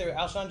back. He's knees. out there.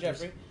 Alshon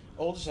Jeffrey,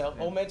 old as hell,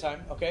 old man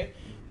time. Okay,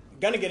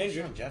 gonna get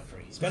injured.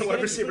 Jeffrey. Gonna What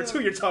get receiver injured.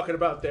 2 you're talking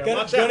about there? Gonna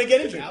Watch out.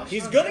 get injured.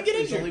 He's gonna get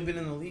He's only injured.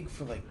 been in the league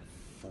for like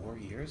 4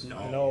 years.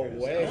 No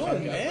way. Oh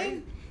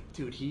man,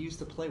 Dude, he used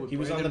to play with He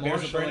was on Brandon the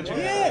Bears with Marshall and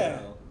Brandon Jared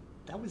Marshall. Allen.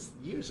 That was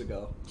years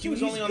ago. He was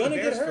Dude, only he's on the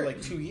gonna get Bears for hurt.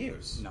 like 2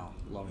 years. No,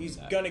 longer he's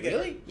than that. gonna get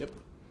Really? hurt. Yep.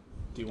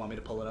 Do you want me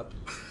to pull it up?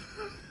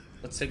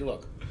 Let's take a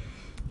look.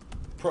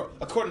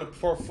 According to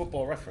Pro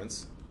Football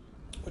Reference,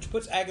 Which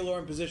puts Aguilar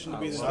in position to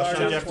be the well,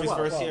 starter. Alshon Jeffrey's 12.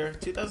 first year,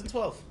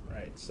 2012.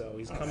 Right, so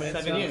he's All coming right,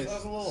 in 7 years. That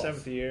was a little off.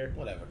 7th year.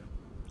 Whatever.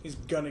 He's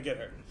gonna get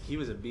hurt. He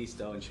was a beast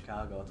though in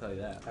Chicago. I'll tell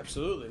you that.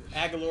 Absolutely.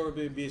 Aguilar will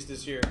be a beast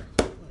this year.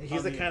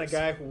 He's the kind of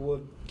guy who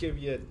will give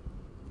you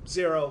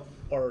 0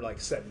 or like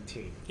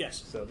 17.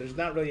 Yes. So there's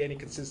not really any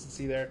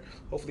consistency there.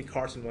 Hopefully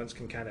Carson Wentz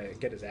can kind of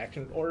get his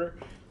action in order,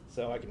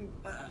 so I can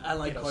I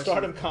like Carson.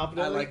 start him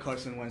confidently. I like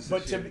Carson Wentz.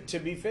 But this year. to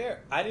be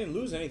fair, I didn't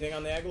lose anything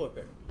on the Aguilar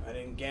pick. I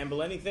didn't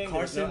gamble anything.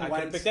 Carson I could have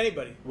Wentz picked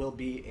anybody. will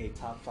be a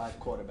top 5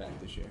 quarterback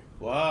this year.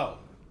 Wow.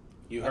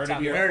 You heard it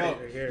top- here. heard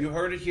folks. it. You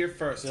heard it here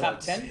first. Top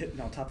folks. 10?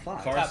 No, top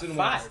 5. Carson Top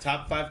Wentz, 5.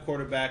 top 5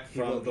 quarterback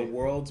will from the be.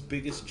 world's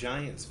biggest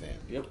Giants fan.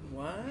 Yep.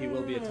 Wow. He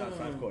will be a top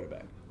 5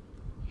 quarterback.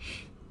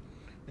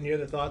 Any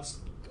other thoughts,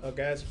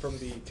 guys, from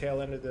the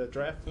tail end of the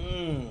draft?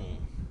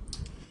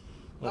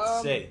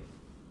 Let's see.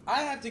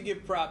 I have to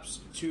give props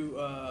to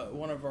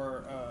one of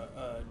our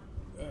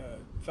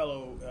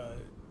fellow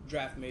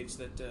draft mates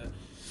that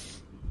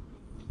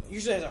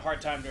usually has a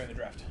hard time during the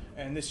draft.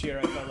 And this year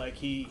I felt like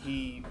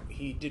he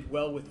did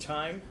well with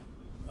time.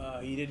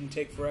 He didn't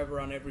take forever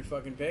on every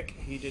fucking pick.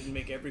 He didn't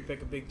make every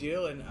pick a big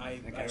deal. And I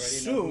think I already know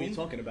assume who you're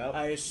talking about.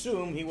 I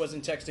assume he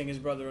wasn't texting his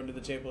brother under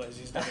the table as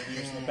he's done in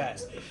years in the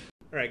past.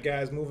 All right,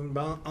 guys, moving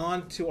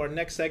on to our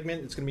next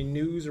segment. It's going to be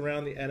news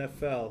around the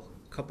NFL.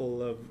 A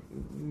couple of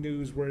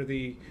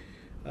newsworthy,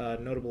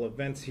 notable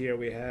events here.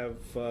 We have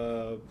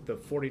the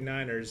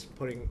 49ers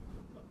putting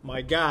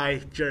my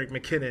guy, Jerick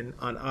McKinnon,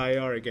 on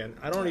IR again.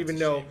 I don't even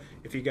know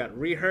if he got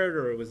rehurt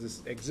or it was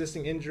this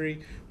existing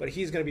injury, but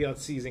he's going to be on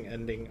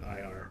season-ending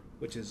IR,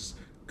 which is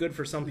good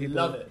for some people.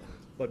 Love it.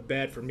 But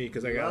bad for me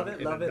because I got him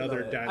in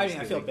another dynasty. I mean,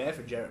 I feel league. bad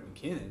for Jerick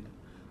McKinnon,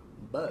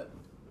 but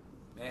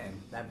man,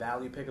 that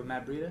value pick of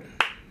Matt Breida,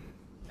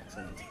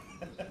 excellent.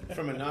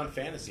 From a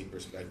non-fantasy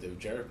perspective,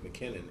 Jerick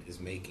McKinnon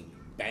is making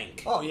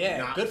bank. Oh yeah,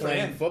 not good for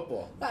playing him.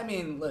 football. I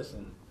mean,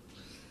 listen,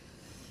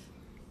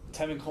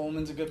 Tevin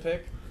Coleman's a good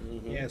pick.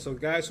 Mm-hmm. Yeah, so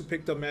guys who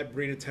picked up Matt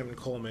Breida, Tevin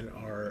Coleman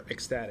are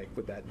ecstatic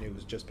with that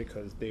news just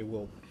because they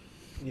will,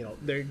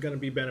 they're going to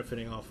be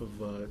benefiting off of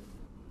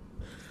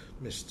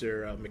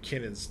Mr.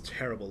 McKinnon's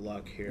terrible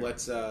luck here.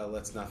 Let's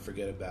not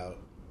forget about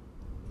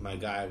my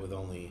guy with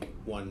only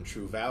one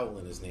true vowel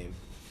in his name,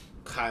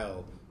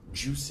 Kyle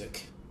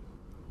Juszczyk.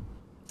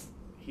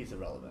 He's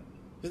irrelevant.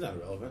 He's not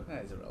irrelevant.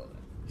 He's irrelevant.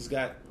 He's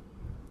got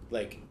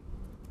like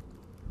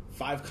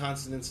 5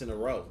 consonants in a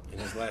row in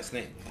his last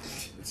name.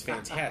 It's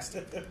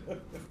fantastic.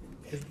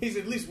 He's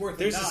at least worth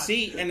There's a a nod.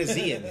 C and a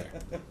Z in there.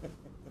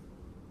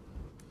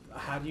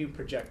 How do you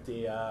project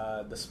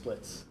the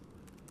splits?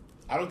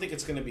 I don't think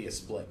it's going to be a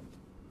split.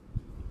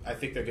 I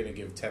think they're going to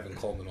give Tevin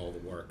Coleman all the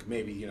work.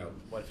 Maybe,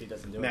 What if he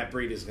doesn't do Matt it?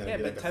 Breida is going to Yeah,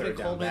 be but like a Tevin third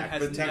down Coleman back. has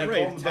But never-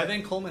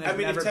 Tevin Coleman has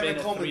never been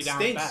a three-down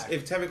stinks, back.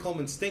 if Tevin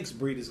Coleman stinks,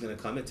 Breida's going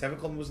to come. And Tevin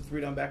Coleman was a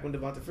 3-down back when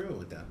Devonta Freeman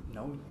went down.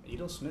 No,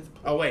 Edo Smith.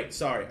 Oh wait,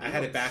 sorry, I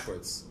had it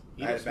backwards.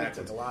 I had it Smith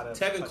backwards. took a lot of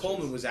Tevin touches.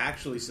 Coleman was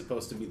actually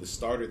supposed to be the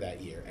starter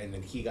that year, and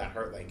then he got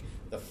hurt like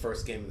the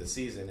first game of the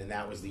season, and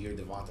that was the year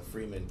Devonta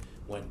Freeman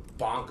went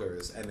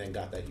bonkers and then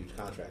got that huge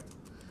contract.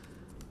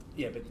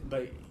 Yeah,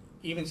 but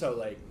even so,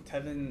 like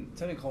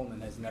Tevin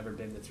Coleman has never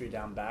been the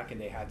 3-down back,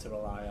 and they had to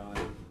rely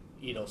on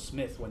Edo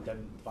Smith when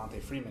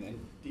Devontae Freeman. And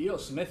Edo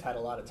Smith had a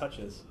lot of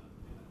touches.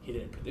 He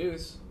didn't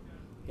produce.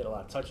 He had a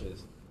lot of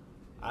touches.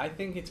 I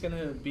think it's going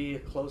to be a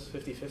close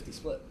 50-50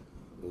 split.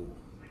 Ooh.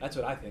 That's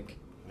what I think.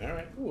 All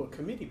right. Ooh, a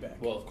committee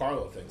back. Well, if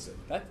Carlo thinks it.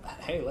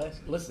 Hey,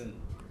 listen,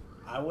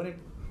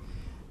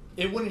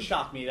 it wouldn't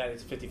shock me that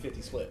it's a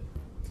 50-50 split.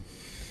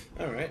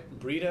 All right.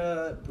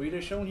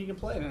 Breida showing he can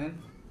play,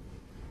 man.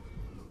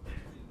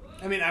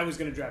 I mean, I was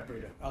going to draft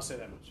Breida. I'll say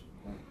that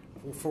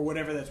much. For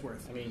whatever that's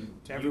worth. I mean,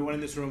 To everyone in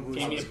this room who's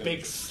gave me a gonna big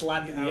do-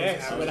 slap in I the was-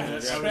 ass I when was I gonna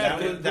draft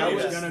drafted Breida.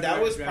 Breida.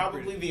 Gonna was draft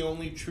probably the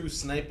only true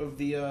snipe of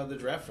the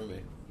draft for me.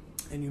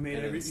 And you made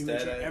And you instead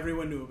made sure I-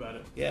 everyone knew about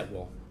it. Yeah,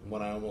 well,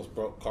 when I almost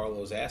broke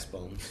Carlo's ass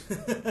bones.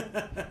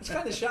 It's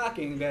kind of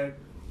shocking that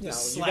you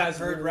Slap guys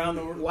heard around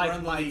the- liked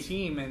around the my league.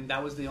 team, and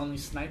that was the only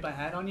snipe I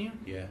had on you.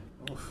 Yeah.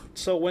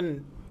 So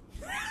when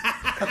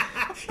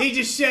He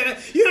just said,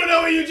 you don't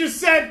know what you just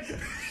said.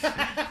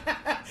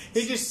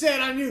 He just said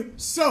on you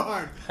so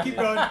hard. Keep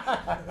going.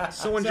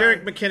 So when Sorry.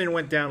 Jerick McKinnon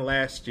went down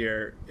last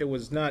year, it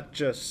was not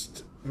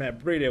just Matt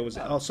Breida, it was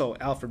also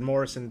Alfred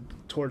Morrison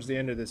towards the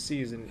end of the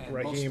season. And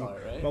Raheem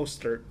Mostert, right?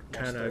 Mostert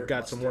kind of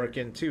got some work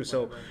in too.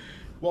 So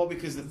Well,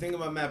 because the thing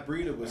about Matt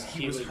Breida was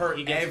he was would- hurt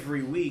he gets-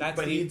 every week, that's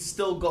but the- he'd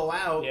still go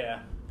out Yeah,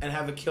 and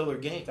have a killer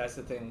game. that's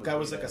the thing. with Guy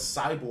was like a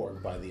Breida.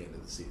 cyborg by the end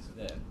of the season.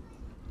 Yeah.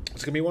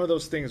 it's gonna be one of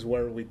those things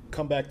where we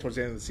come back towards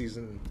the end of the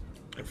season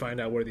and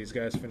find out where these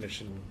guys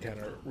finish and kind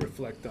of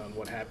reflect on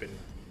what happened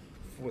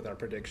with our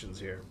predictions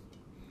here.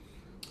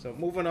 So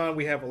moving on,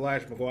 we have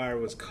Elijah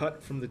McGuire was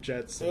cut from the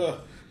Jets Ugh.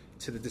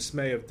 to the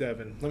dismay of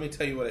Devin. Let me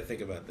tell you what I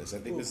think about this. I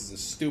think this is a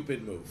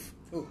stupid move.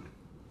 Ooh.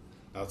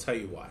 I'll tell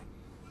you why.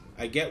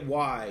 I get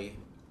why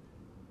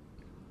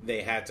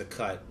they had to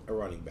cut a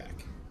running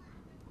back.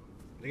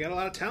 They got a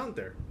lot of talent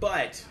there.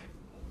 But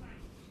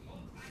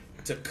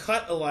to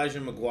cut Elijah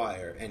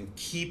McGuire and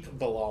keep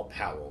Bilal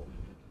Powell,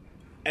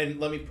 and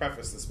let me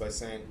preface this by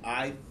saying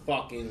I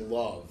fucking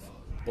love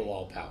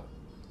Bilal Powell.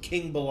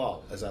 King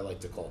Bilal, as I like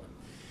to call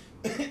him.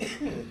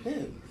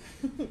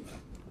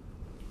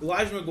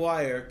 Elijah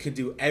McGuire could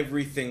do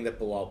everything that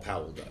Bilal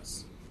Powell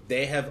does.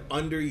 They have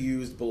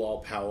underused Bilal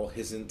Powell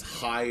his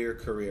entire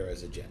career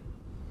as a Jet.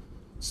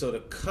 So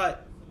to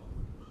cut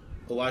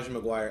Elijah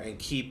McGuire and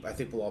keep, I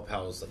think Bilal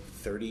Powell's like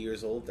 30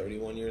 years old,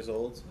 31 years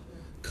old,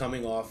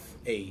 coming off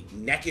a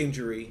neck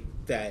injury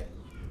that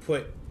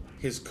put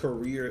his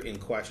career in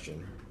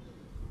question.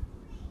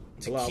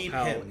 To Bilal keep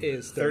Powell him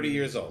is 30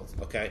 years old,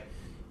 okay?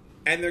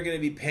 And they're going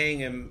to be paying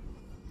him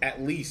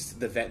at least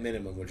the vet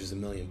minimum, which is $1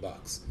 million.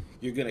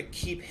 You're going to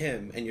keep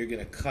him, and you're going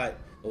to cut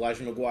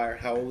Elijah McGuire.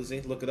 How old is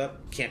he? Look it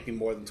up. Can't be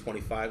more than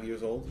 25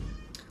 years old.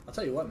 I'll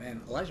tell you what,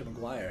 man. Elijah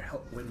McGuire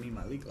helped win me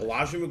my league.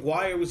 Elijah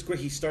McGuire was great.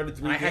 He started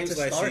 3 games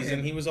last season.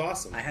 Him. He was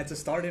awesome. I had to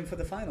start him for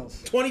the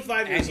finals.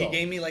 25 years and old. he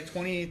gave me like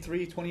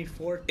 23,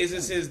 24.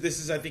 This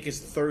is I think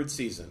his 3rd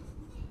season.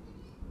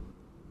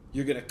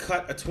 You're going to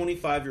cut a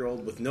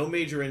 25-year-old with no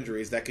major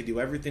injuries that could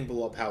do everything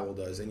Bilal Powell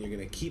does, and you're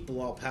going to keep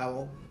Bilal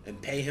Powell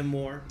and pay him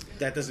more?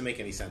 That doesn't make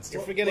any sense to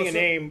You're me. forgetting a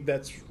name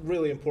that's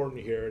really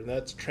important here, and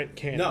that's Trent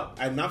Cannon. No,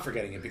 I'm not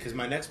forgetting it, because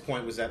my next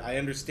point was that I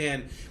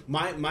understand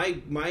my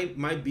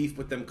beef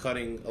with them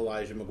cutting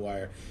Elijah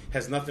McGuire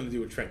has nothing to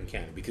do with Trenton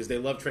Cannon, because they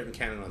love Trenton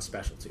Cannon on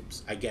special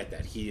teams. I get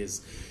that. He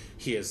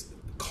has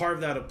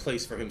carved out a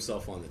place for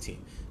himself on the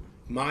team.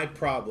 My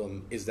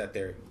problem is that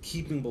they're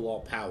keeping Bilal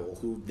Powell,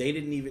 who they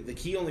didn't even...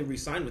 He only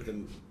re-signed with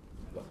them,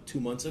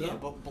 2 months ago? Yeah,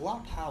 but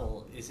Bilal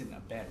Powell isn't a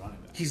bad running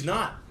back. He's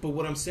not. But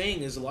what I'm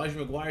saying is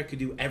Elijah McGuire could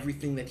do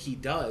everything that he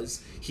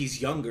does.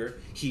 He's younger.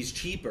 He's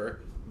cheaper.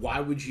 Why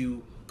would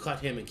you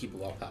cut him and keep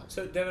Bilal Powell?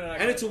 So Devin and I...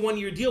 And it's a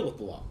 1-year deal with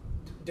Bilal.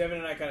 Devin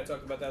and I kind of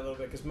talked about that a little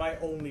bit, because my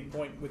only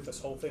point with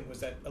this whole thing was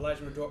that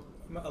Elijah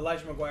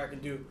McGuire can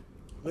do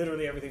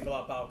literally everything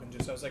Bilal Powell can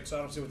do. So I was like, so I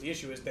don't see what the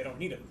issue is. They don't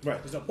need him.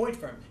 Right. There's no point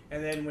for him.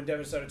 And then when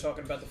Devin started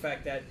talking about the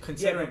fact that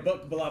Considering-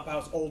 Bilal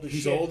Powell's old as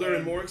He's shit, older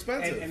and more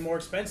expensive. and more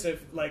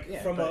expensive, like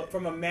Yeah, from but-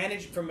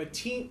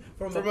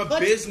 a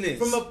business.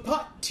 from a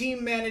putt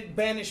team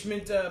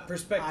banishment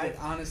perspective.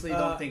 I honestly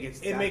don't think it's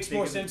it that makes big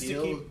more of a sense to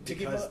deal keep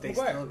because they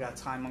McGuire. still got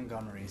Ty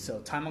Montgomery. So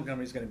Ty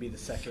Montgomery is going to be the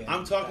second.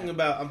 I'm talking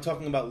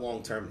about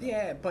long term.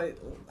 Yeah, but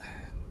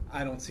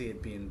I don't see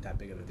it being that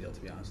big of a deal, to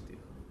be honest with you.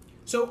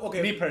 So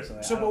okay, Me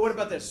personally, So, I but don't what see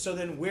about this? So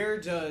then,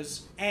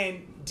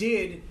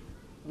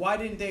 why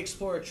didn't they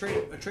explore a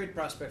trade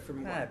prospect for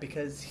McGuire? Yeah,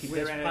 because he We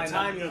there's ran out probably of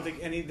time. not- You don't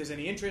think there's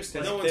any interest?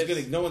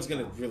 No one's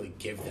gonna really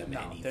give them No,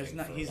 anything. there's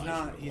not. for He's Elijah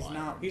not. He's McGuire.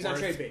 not. He's not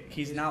worth- trade bait.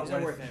 He's He's not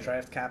not worth worth it.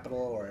 draft capital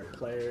or a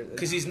player.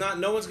 Because he's not.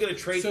 No one's gonna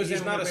trade. So is He's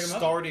anyone not a gonna pick him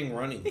up? starting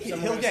running. Someone He'll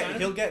gonna sign get. him?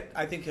 He'll get.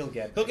 I think he'll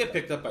get. He'll get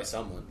picked up by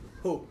someone.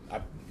 Who?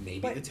 Maybe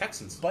But- the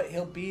Texans. But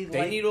he'll be. They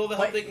like, need all the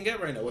help but- they can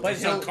get right now. What, but they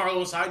sell he'll-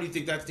 Carlos Hyde? Do you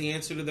think that's the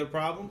answer to their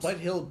problems? But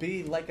he'll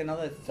be like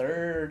another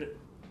third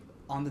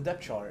on the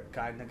depth chart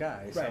kind of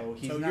guy. Right. So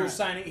he's so not. you're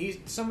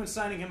signing. Someone's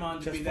signing him on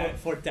to just be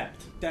for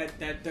depth.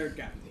 that third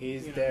guy.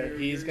 He's You know, there. you're-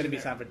 He's you're going to be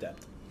there. signed for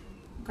depth.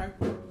 Okay.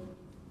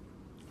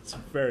 It's a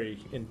very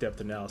in-depth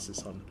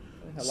analysis on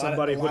A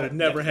somebody lot who of had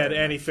never depth had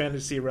there. any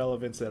fantasy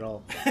relevance at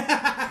all.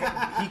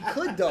 He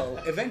could though.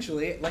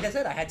 Eventually, like I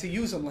said, I had to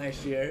use him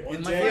last year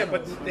in my Yeah,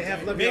 finals. but they have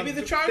Le'Veon. Maybe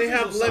the Chargers They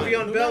have will sign him.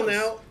 Le'Veon Who Bell knows?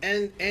 now,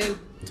 and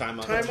Ty Ty Ty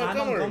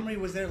Montgomery. Montgomery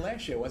was there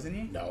last year, wasn't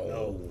he?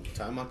 No.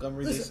 Ty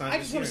Montgomery they Listen, signed I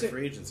this just year want in to say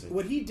free agency.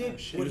 what he did.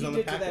 He What was he on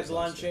did the to that Packers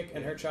blonde last year. chick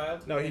and her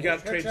child. No, he and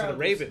got her traded to the child was-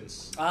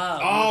 Ravens.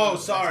 Oh,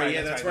 sorry.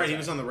 Yeah, that's right. He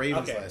was on the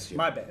Ravens Okay, last year.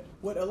 my bad.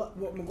 What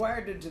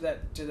McGuire did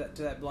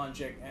to that blonde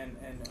chick and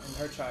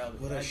her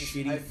child. What a I just-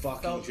 shitty I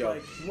fucking felt joke.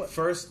 like, what-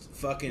 First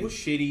fucking what-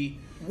 shitty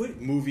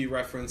what- movie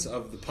reference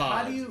of the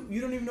pod. How do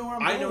you don't even know where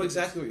I'm I going know with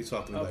exactly what you're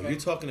talking about. Okay. You're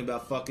talking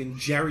about fucking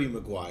Jerry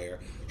Maguire.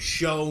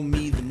 Show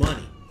me the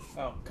money. this.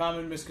 Oh,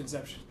 common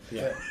misconception.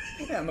 Yeah.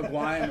 Yeah,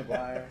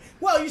 Maguire.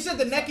 Well, you said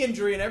the neck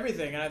injury and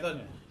everything, and I thought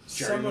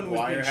Jerry someone was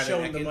Maguire being had a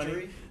shown neck the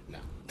injury? money.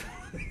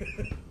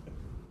 No.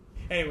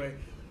 Anyway,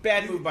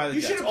 Bad move by the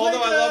You Jets. should've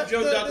Although I played love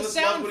Joe the Douglas,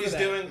 sound love what for he's that.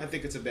 doing, I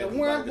think it's a bad The move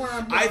by the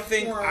wah,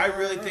 Jets. wah, I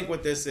really think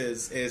what this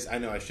is I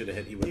know I should have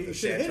hit you with You the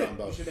should've sad hit it.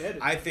 trombone. You should've hit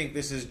it. I think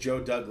this is Joe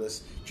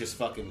Douglas just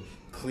fucking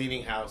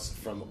cleaning house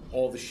from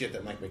all the shit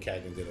that Mike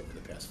McCagnon did over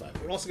the past 5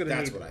 years. We're also gonna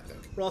That's need, what I think.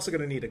 We're also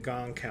going to need a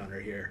gong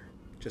counter here,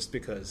 just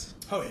because.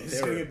 oh, it's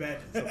there gonna were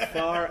get some bad.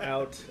 far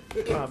out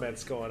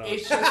comments going on.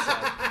 It's just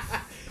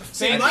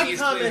See, Fancy my is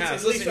comments clean at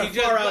house. least Listen, are he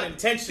just- far out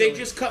intentionally. They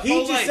just cut He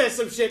Polite. just says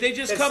some shit. They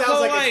just that cut sounds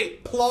like Polite.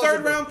 it's plausible.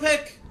 Third round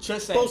pick.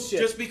 just saying. Bullshit.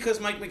 Just because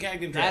Mike McCagnon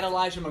That drafted.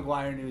 Elijah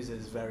McGuire news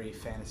is very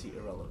fantasy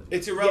irrelevant.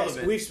 It's irrelevant.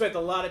 Yes, we've spent a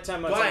lot of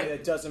time on something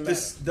that doesn't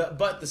matter.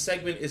 But the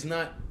segment is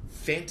not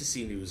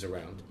fantasy news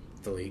around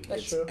the league.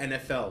 That's it's true.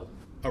 NFL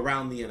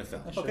around the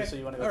NFL. That's Okay. true. So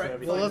you want to go All through right.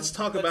 everything? Well, let's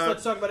talk Let's- about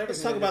let's talk about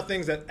everything talk then. about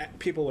things that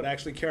people would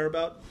actually care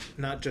about,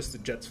 not just the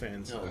Jets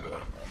fans. Oh boy,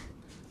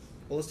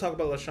 Well, let's talk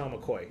about LaShawn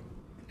McCoy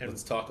and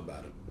let's talk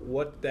about it.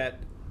 what that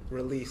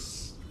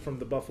release from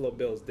the Buffalo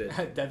Bills did.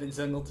 Devin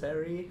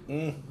Singletary.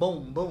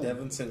 Boom, boom.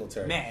 Devin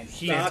Singletary. Man,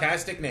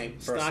 fantastic name.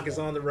 Stock is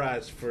on the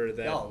rise for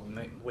that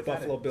without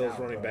Buffalo a Bills doubt,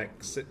 running bro. back,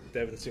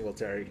 Devin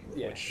Singletary.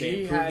 Yeah. Which,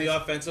 They improved the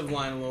offensive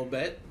line a little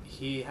bit.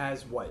 He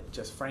has what?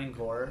 Just Frank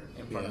Gore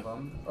in front of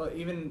him.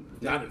 Even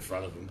Not in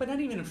front of him. but not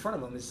even in front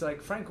of him. It's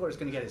like Frank Gore is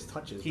going to get his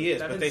touches. He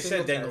is, Devin but they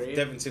said Singletary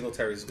Devin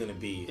Singletary is going to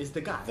be is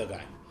the guy. The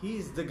guy.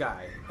 He's the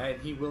guy,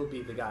 and he will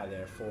be the guy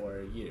there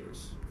for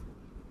years.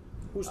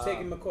 Who's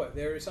taking McCoy?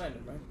 They already signed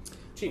him, right?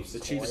 Chiefs. The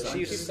Chiefs signed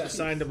Chiefs him.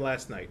 signed him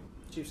last night.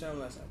 Chiefs signed him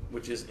last night.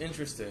 Which is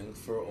interesting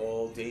for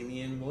all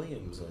Damian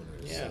Williams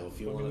owners. Yeah. So if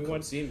you I mean, want we to come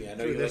went see me, I know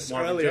through you like this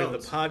Marvin earlier Jones.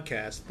 in the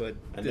podcast, but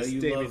I know this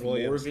you Damian love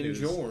Williams Marvin news.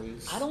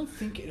 Jones. I don't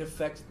think it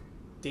affects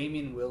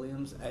Damian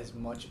Williams as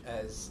much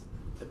as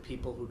the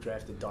people who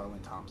drafted Darwin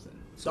Thompson.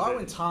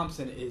 Darwin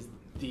Thompson is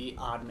the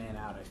odd man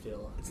out, I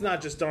feel. It's not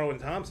just Darwin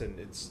Thompson;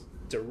 it's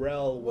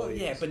Darrell Well,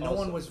 Williams. yeah, but no also.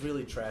 one was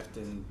really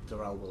drafting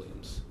Darrell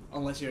Williams.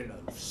 Unless you're in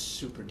a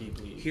super deep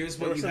league. Here's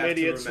There what were you some have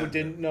idiots to who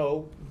remember. didn't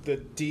know the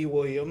D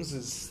Williams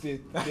is the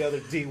other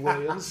D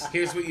Williams.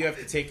 Here's what you have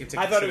to take into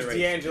I thought it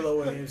consideration. was D'Angelo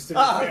Williams. To be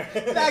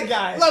fair. that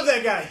guy. Love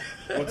that guy.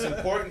 What's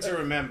important to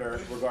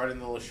remember regarding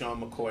the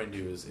LaShawn McCoy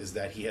news is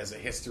that he has a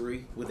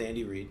history with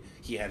Andy Reid.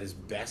 He had his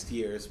best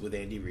years with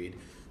Andy Reid.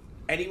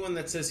 Anyone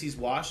that says he's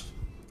washed,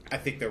 I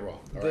think they're wrong.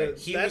 All right?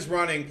 He was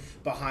running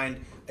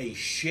behind a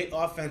shit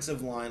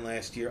offensive line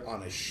last year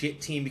on a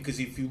shit team because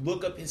if you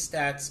look up his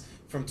stats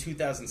from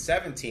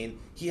 2017,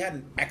 he had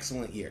an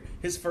excellent year.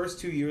 His first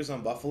 2 years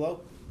on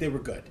Buffalo, they were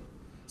good.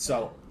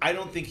 So I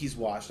don't think he's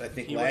washed. I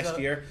think last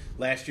year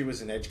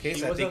was an edge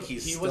case. I think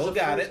he's still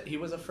got it. He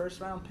was a first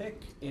round pick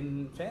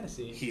in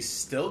fantasy. He's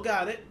still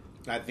got it.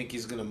 I think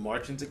he's going to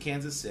march into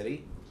Kansas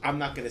City. I'm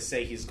not going to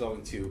say he's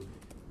going to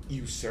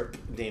usurp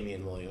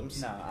Damian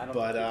Williams. No, I don't.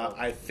 But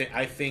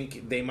I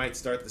think they might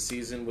start the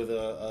season with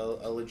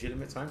a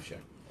legitimate timeshare.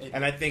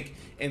 And I think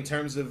in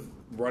terms of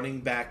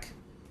running back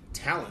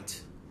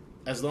talent,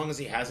 as long as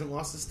he hasn't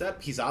lost a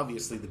step, he's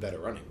obviously the better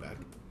running back.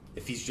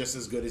 If he's just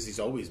as good as he's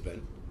always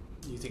been.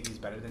 You think he's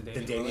better than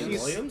Damian Damian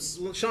Williams?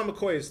 Sean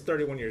McCoy is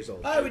 31 years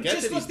old. I would get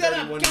just that look he's that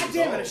up. 31 God years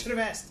damn it! I old. should have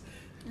asked.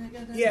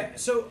 Yeah,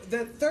 so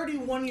the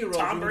 31-year-old.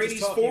 Tom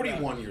Brady's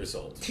 41 years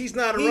old. He's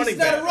not a He's running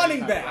not back. a running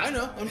back. I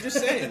know. I'm just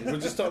saying. We're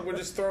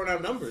just throwing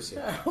out numbers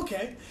here.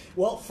 Okay.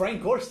 Well,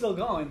 Frank Gore's still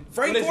going.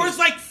 Frank What is Gore's he?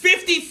 like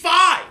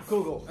 55.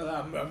 Google.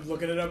 I'm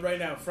looking it up right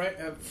now.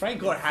 Frank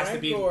Gore has to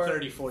be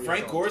 34 years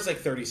Frank old. Gore's like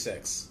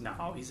 36.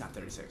 No, he's not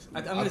 36.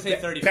 I'm going to say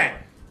 34.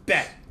 Bet.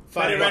 Bet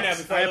it right now $5.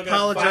 before I I look it up.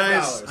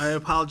 apologize. $5. I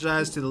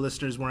apologize to the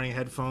listeners wearing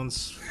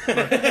headphones.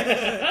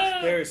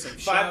 There is some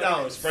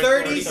 $5. Frank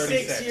 36 Gore,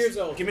 36 years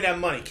old. Give me that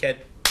money, kid.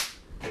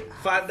 $5,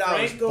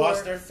 Frank Gore,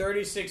 Buster.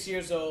 36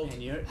 years old.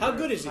 And How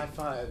good is he? High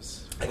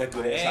fives. I got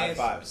good ass high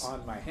fives.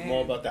 On my hand. I'm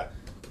all about that.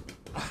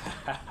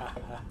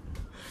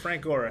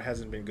 Frank Gore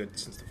hasn't been good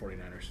since the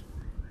 49ers.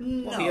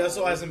 Well, he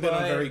also hasn't been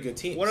on but- very good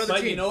teams. What other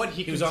But team? you know what?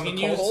 He was on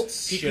the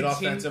Colts, shit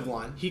offensive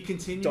line. He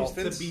continues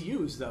Dolphins, to be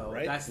used, though.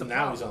 right? That's the Now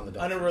problem. he's on the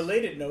On a Dolphins.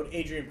 related note,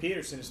 Adrian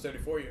Peterson is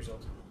 34 years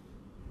old.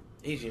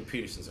 Adrian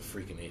Peterson's a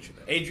freaking nature.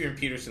 Adrian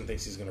Peterson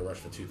thinks he's going to rush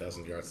for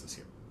 2,000 yards this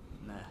year.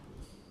 Nah.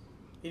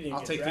 He didn't I'll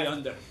get take the drafted.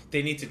 under.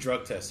 They need to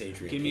drug test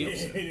Adrian Give me- He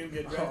Peterson. didn't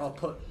get drafted. I'll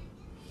put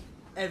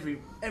every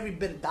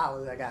bit of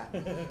dollars I got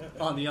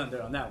on the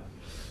under on that one.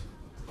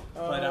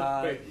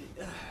 But great.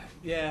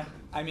 yeah,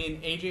 I mean,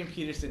 Adrian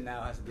Peterson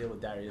now has to deal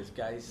with Darius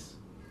Geis.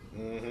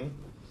 Mm-hmm.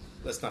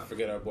 Let's not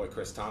forget our boy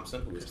Chris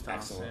Thompson, who was Chris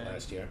excellent Thompson.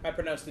 last year. I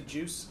pronounced the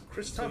juice.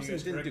 Chris So you Thompson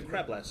guys didn't do corrected me.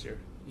 crap last year.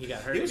 He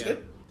got hurt He was again.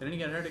 good. Didn't he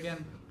get hurt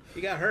again?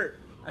 He got hurt.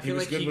 I He feel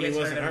was like good he when he gets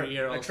hurt wasn't every hurt.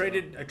 year. I Also.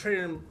 traded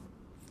him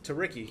to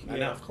Ricky I Yeah,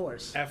 know. of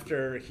course.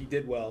 after he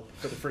did well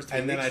for the first 3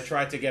 And then I weeks.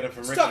 tried to get him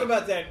from Let's Ricky. talk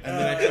about that. And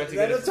then I tried to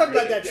get it let's from talk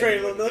about Ricky. that trade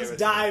a little. Give Let's it to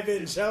dive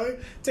in, shall we?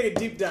 Take a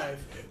deep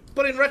dive.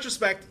 But in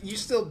retrospect, you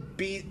still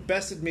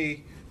bested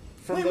me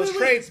from Wait, those wait, wait.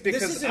 trades This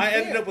because isn't I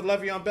ended fair. up with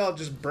Le'Veon Bell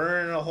just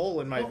burning a hole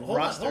in my Hold on,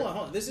 roster. hold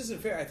on. This isn't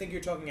fair. I think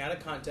you're talking out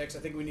of context. I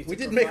think we need to. We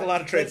did provide- make a lot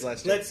of trades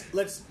last year.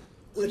 Let's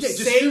Yeah, just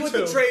say you what two.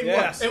 the trade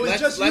Yeah. was. It was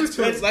Let's- just let's you two.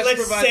 pro- let's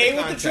provide say the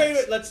what context. the trade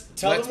was. Let's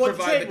tell Let's them what the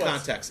provide trade the was.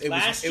 context.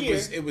 Last It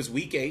year, was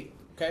week 8.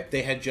 okay.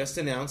 They had just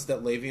announced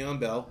that Le'Veon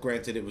Bell,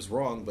 granted it was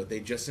wrong, but they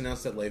just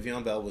announced that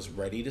Le'Veon Bell was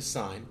ready to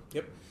sign.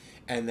 Yep.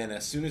 And then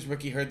as soon as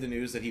Ricky heard the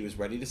news that he was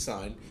ready to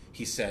sign,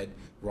 he said,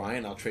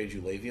 Ryan, I'll trade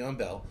you Le'Veon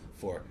Bell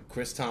for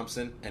Chris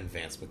Thompson and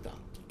Vance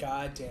McDonald,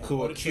 God damn. who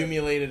what a trade.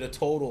 accumulated a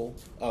total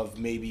of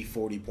maybe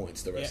 40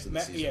 points the rest of the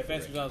season. Yeah, for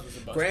Vance Ricky. McDonald was a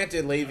bust. Granted,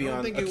 I don't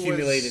Le'Veon think it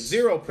accumulated was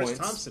 0 Chris points.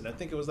 Thompson. I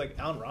think it was like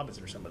Allen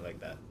Robinson or somebody like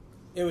that.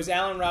 It was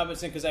Allen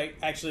Robinson because I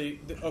actually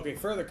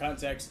further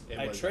context. It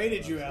I was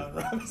traded Allen you Allen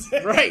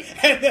Robinson, Right.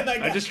 and then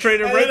I just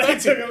traded and right then back I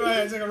to took you. him.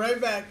 I took him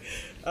right back,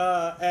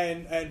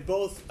 and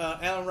both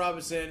Allen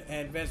Robinson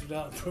and Vance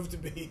McDonald proved to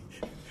be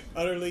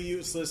utterly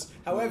useless.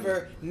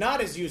 However, not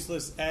as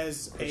useless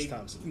as Chris a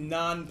Thompson.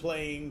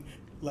 non-playing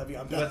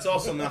Le'Veon Bell. Let's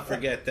also not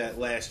forget that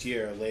last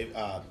year,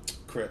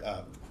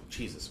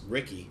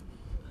 Ricky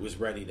was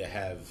ready to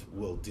have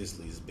Will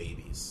Disley's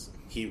babies.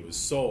 he was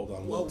sold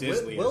on Will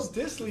Disley. Will as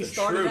Disley the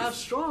started truth. out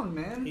strong,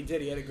 man. He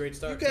did. He had a great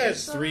start. You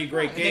guys, 3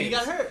 great And then he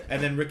games. got hurt.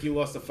 And then Ricky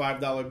lost a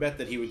 $5 bet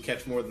that he would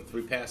catch more than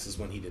 3 passes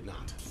when he did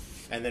not.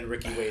 And then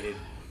Ricky waited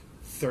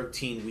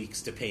 13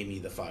 weeks to pay me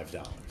the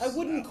 $5. I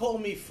wouldn't call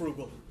me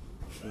frugal.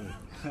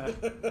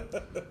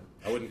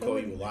 I wouldn't call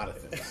you a lot of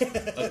things.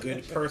 A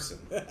good person.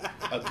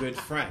 A good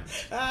friend.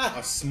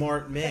 A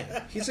smart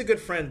man. He's a good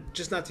friend,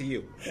 just not to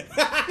you.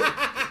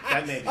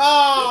 That may be.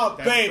 Oh,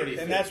 That's babe. pretty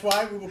And fair. that's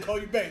why we will call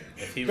you babe.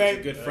 If he was babe.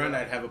 a good friend,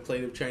 I'd have a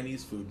plate of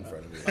Chinese food in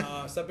front of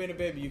me. Stop being a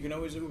baby. You can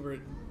always Uber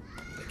it.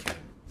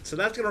 So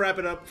that's going to wrap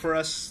it up for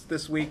us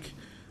this week.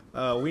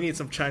 We need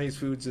some Chinese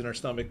foods in our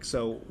stomach,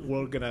 so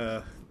we're going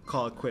to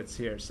call it quits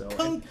here. So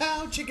Kung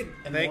Pao chicken.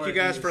 thank you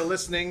guys for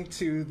listening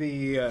to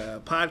the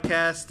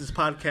podcast. This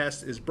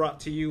podcast is brought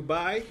to you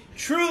by...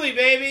 Truly,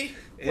 baby.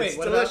 It's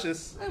what about-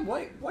 delicious. And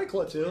White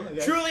Claw too. I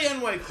guess. Truly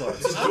and White Claw.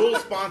 It's a dual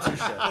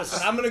sponsorship. Listen,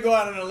 I'm going to go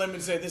out on a limb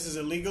and say this is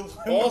illegal.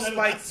 All We're not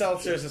spiked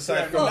seltzers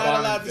aside We're from not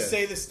allowed to Bonfist.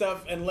 say this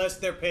stuff unless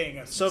they're paying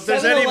us. So if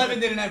there's 7-Eleven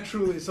any... didn't have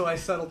Truly, so I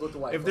settled with the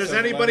White If Claw. there's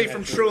 7-Eleven anybody had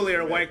from Truly. Truly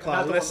or White Claw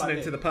Not the one listening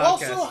by to the me. podcast,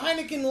 Also,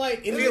 Heineken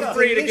Light is feel a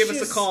free to give us a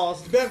delicious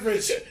call.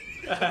 beverage.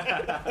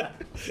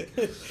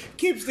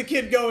 Keeps the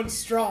kid going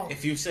strong.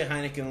 If you say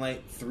Heineken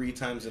Light 3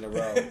 times in a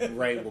row,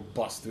 Ray will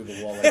bust through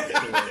the wall like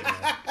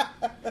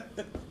a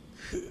killer.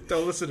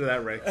 don't listen to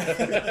that, Ray.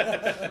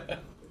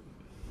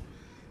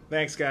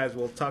 Thanks, guys.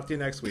 We'll talk to you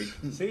next week.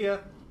 See ya.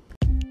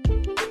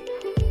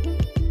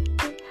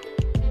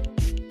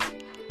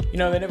 You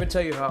know, they never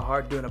tell you how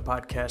hard doing a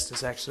podcast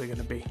is actually going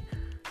to be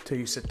till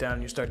you sit down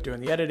and you start doing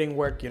the editing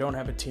work. You don't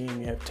have a team.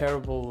 You have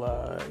terrible,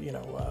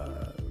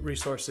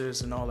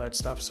 resources and all that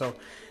stuff. So,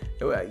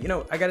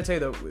 I got to tell you,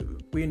 though,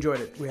 we enjoyed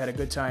it. We had a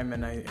good time,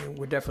 and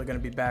we're definitely going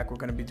to be back. We're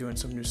going to be doing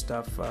some new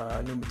stuff,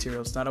 new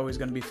material. It's not always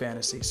going to be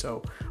fantasy.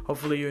 So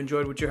hopefully you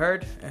enjoyed what you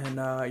heard,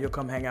 and you'll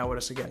come hang out with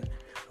us again.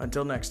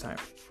 Until next time.